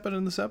lot happened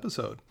in this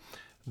episode.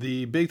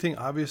 The big thing,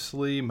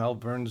 obviously,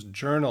 Malvern's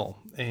journal,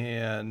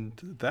 and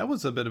that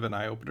was a bit of an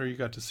eye-opener. You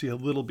got to see a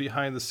little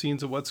behind the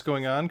scenes of what's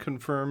going on,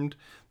 confirmed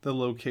the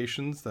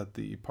locations that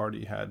the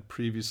party had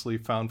previously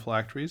found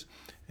phylacteries,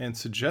 and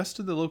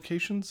suggested the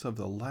locations of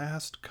the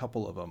last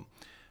couple of them.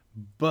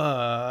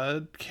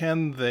 But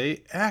can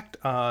they act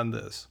on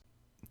this?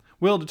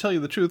 Well, to tell you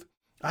the truth,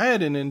 I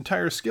had an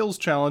entire skills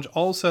challenge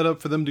all set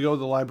up for them to go to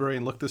the library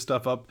and look this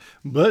stuff up,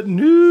 but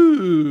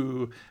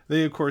no,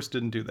 they of course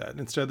didn't do that.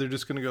 Instead, they're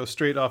just going to go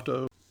straight off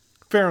to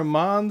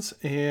Pheromones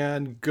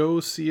and go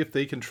see if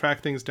they can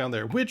track things down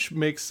there, which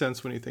makes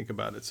sense when you think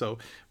about it. So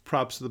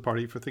props to the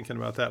party for thinking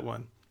about that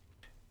one.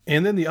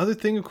 And then the other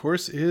thing, of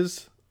course,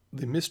 is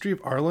the mystery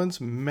of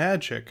Arlen's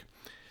magic.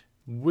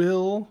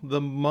 Will the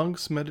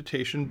monk's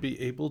meditation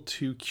be able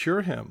to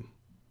cure him?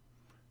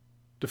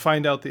 To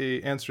find out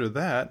the answer to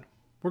that,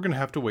 we're going to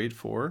have to wait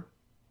for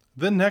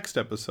the next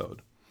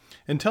episode.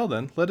 Until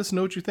then, let us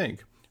know what you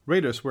think.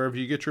 Rate us wherever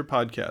you get your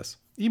podcasts.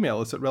 Email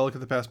us at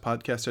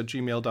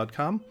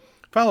relicofthepastpodcast@gmail.com.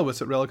 Follow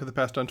us at Relic of the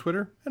Past on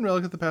Twitter and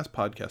Relic of the Past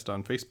Podcast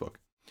on Facebook.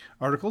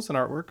 Articles and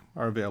artwork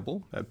are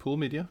available at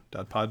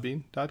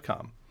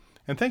poolmedia.podbean.com.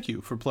 And thank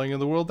you for playing in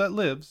the world that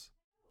lives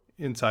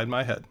inside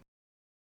my head.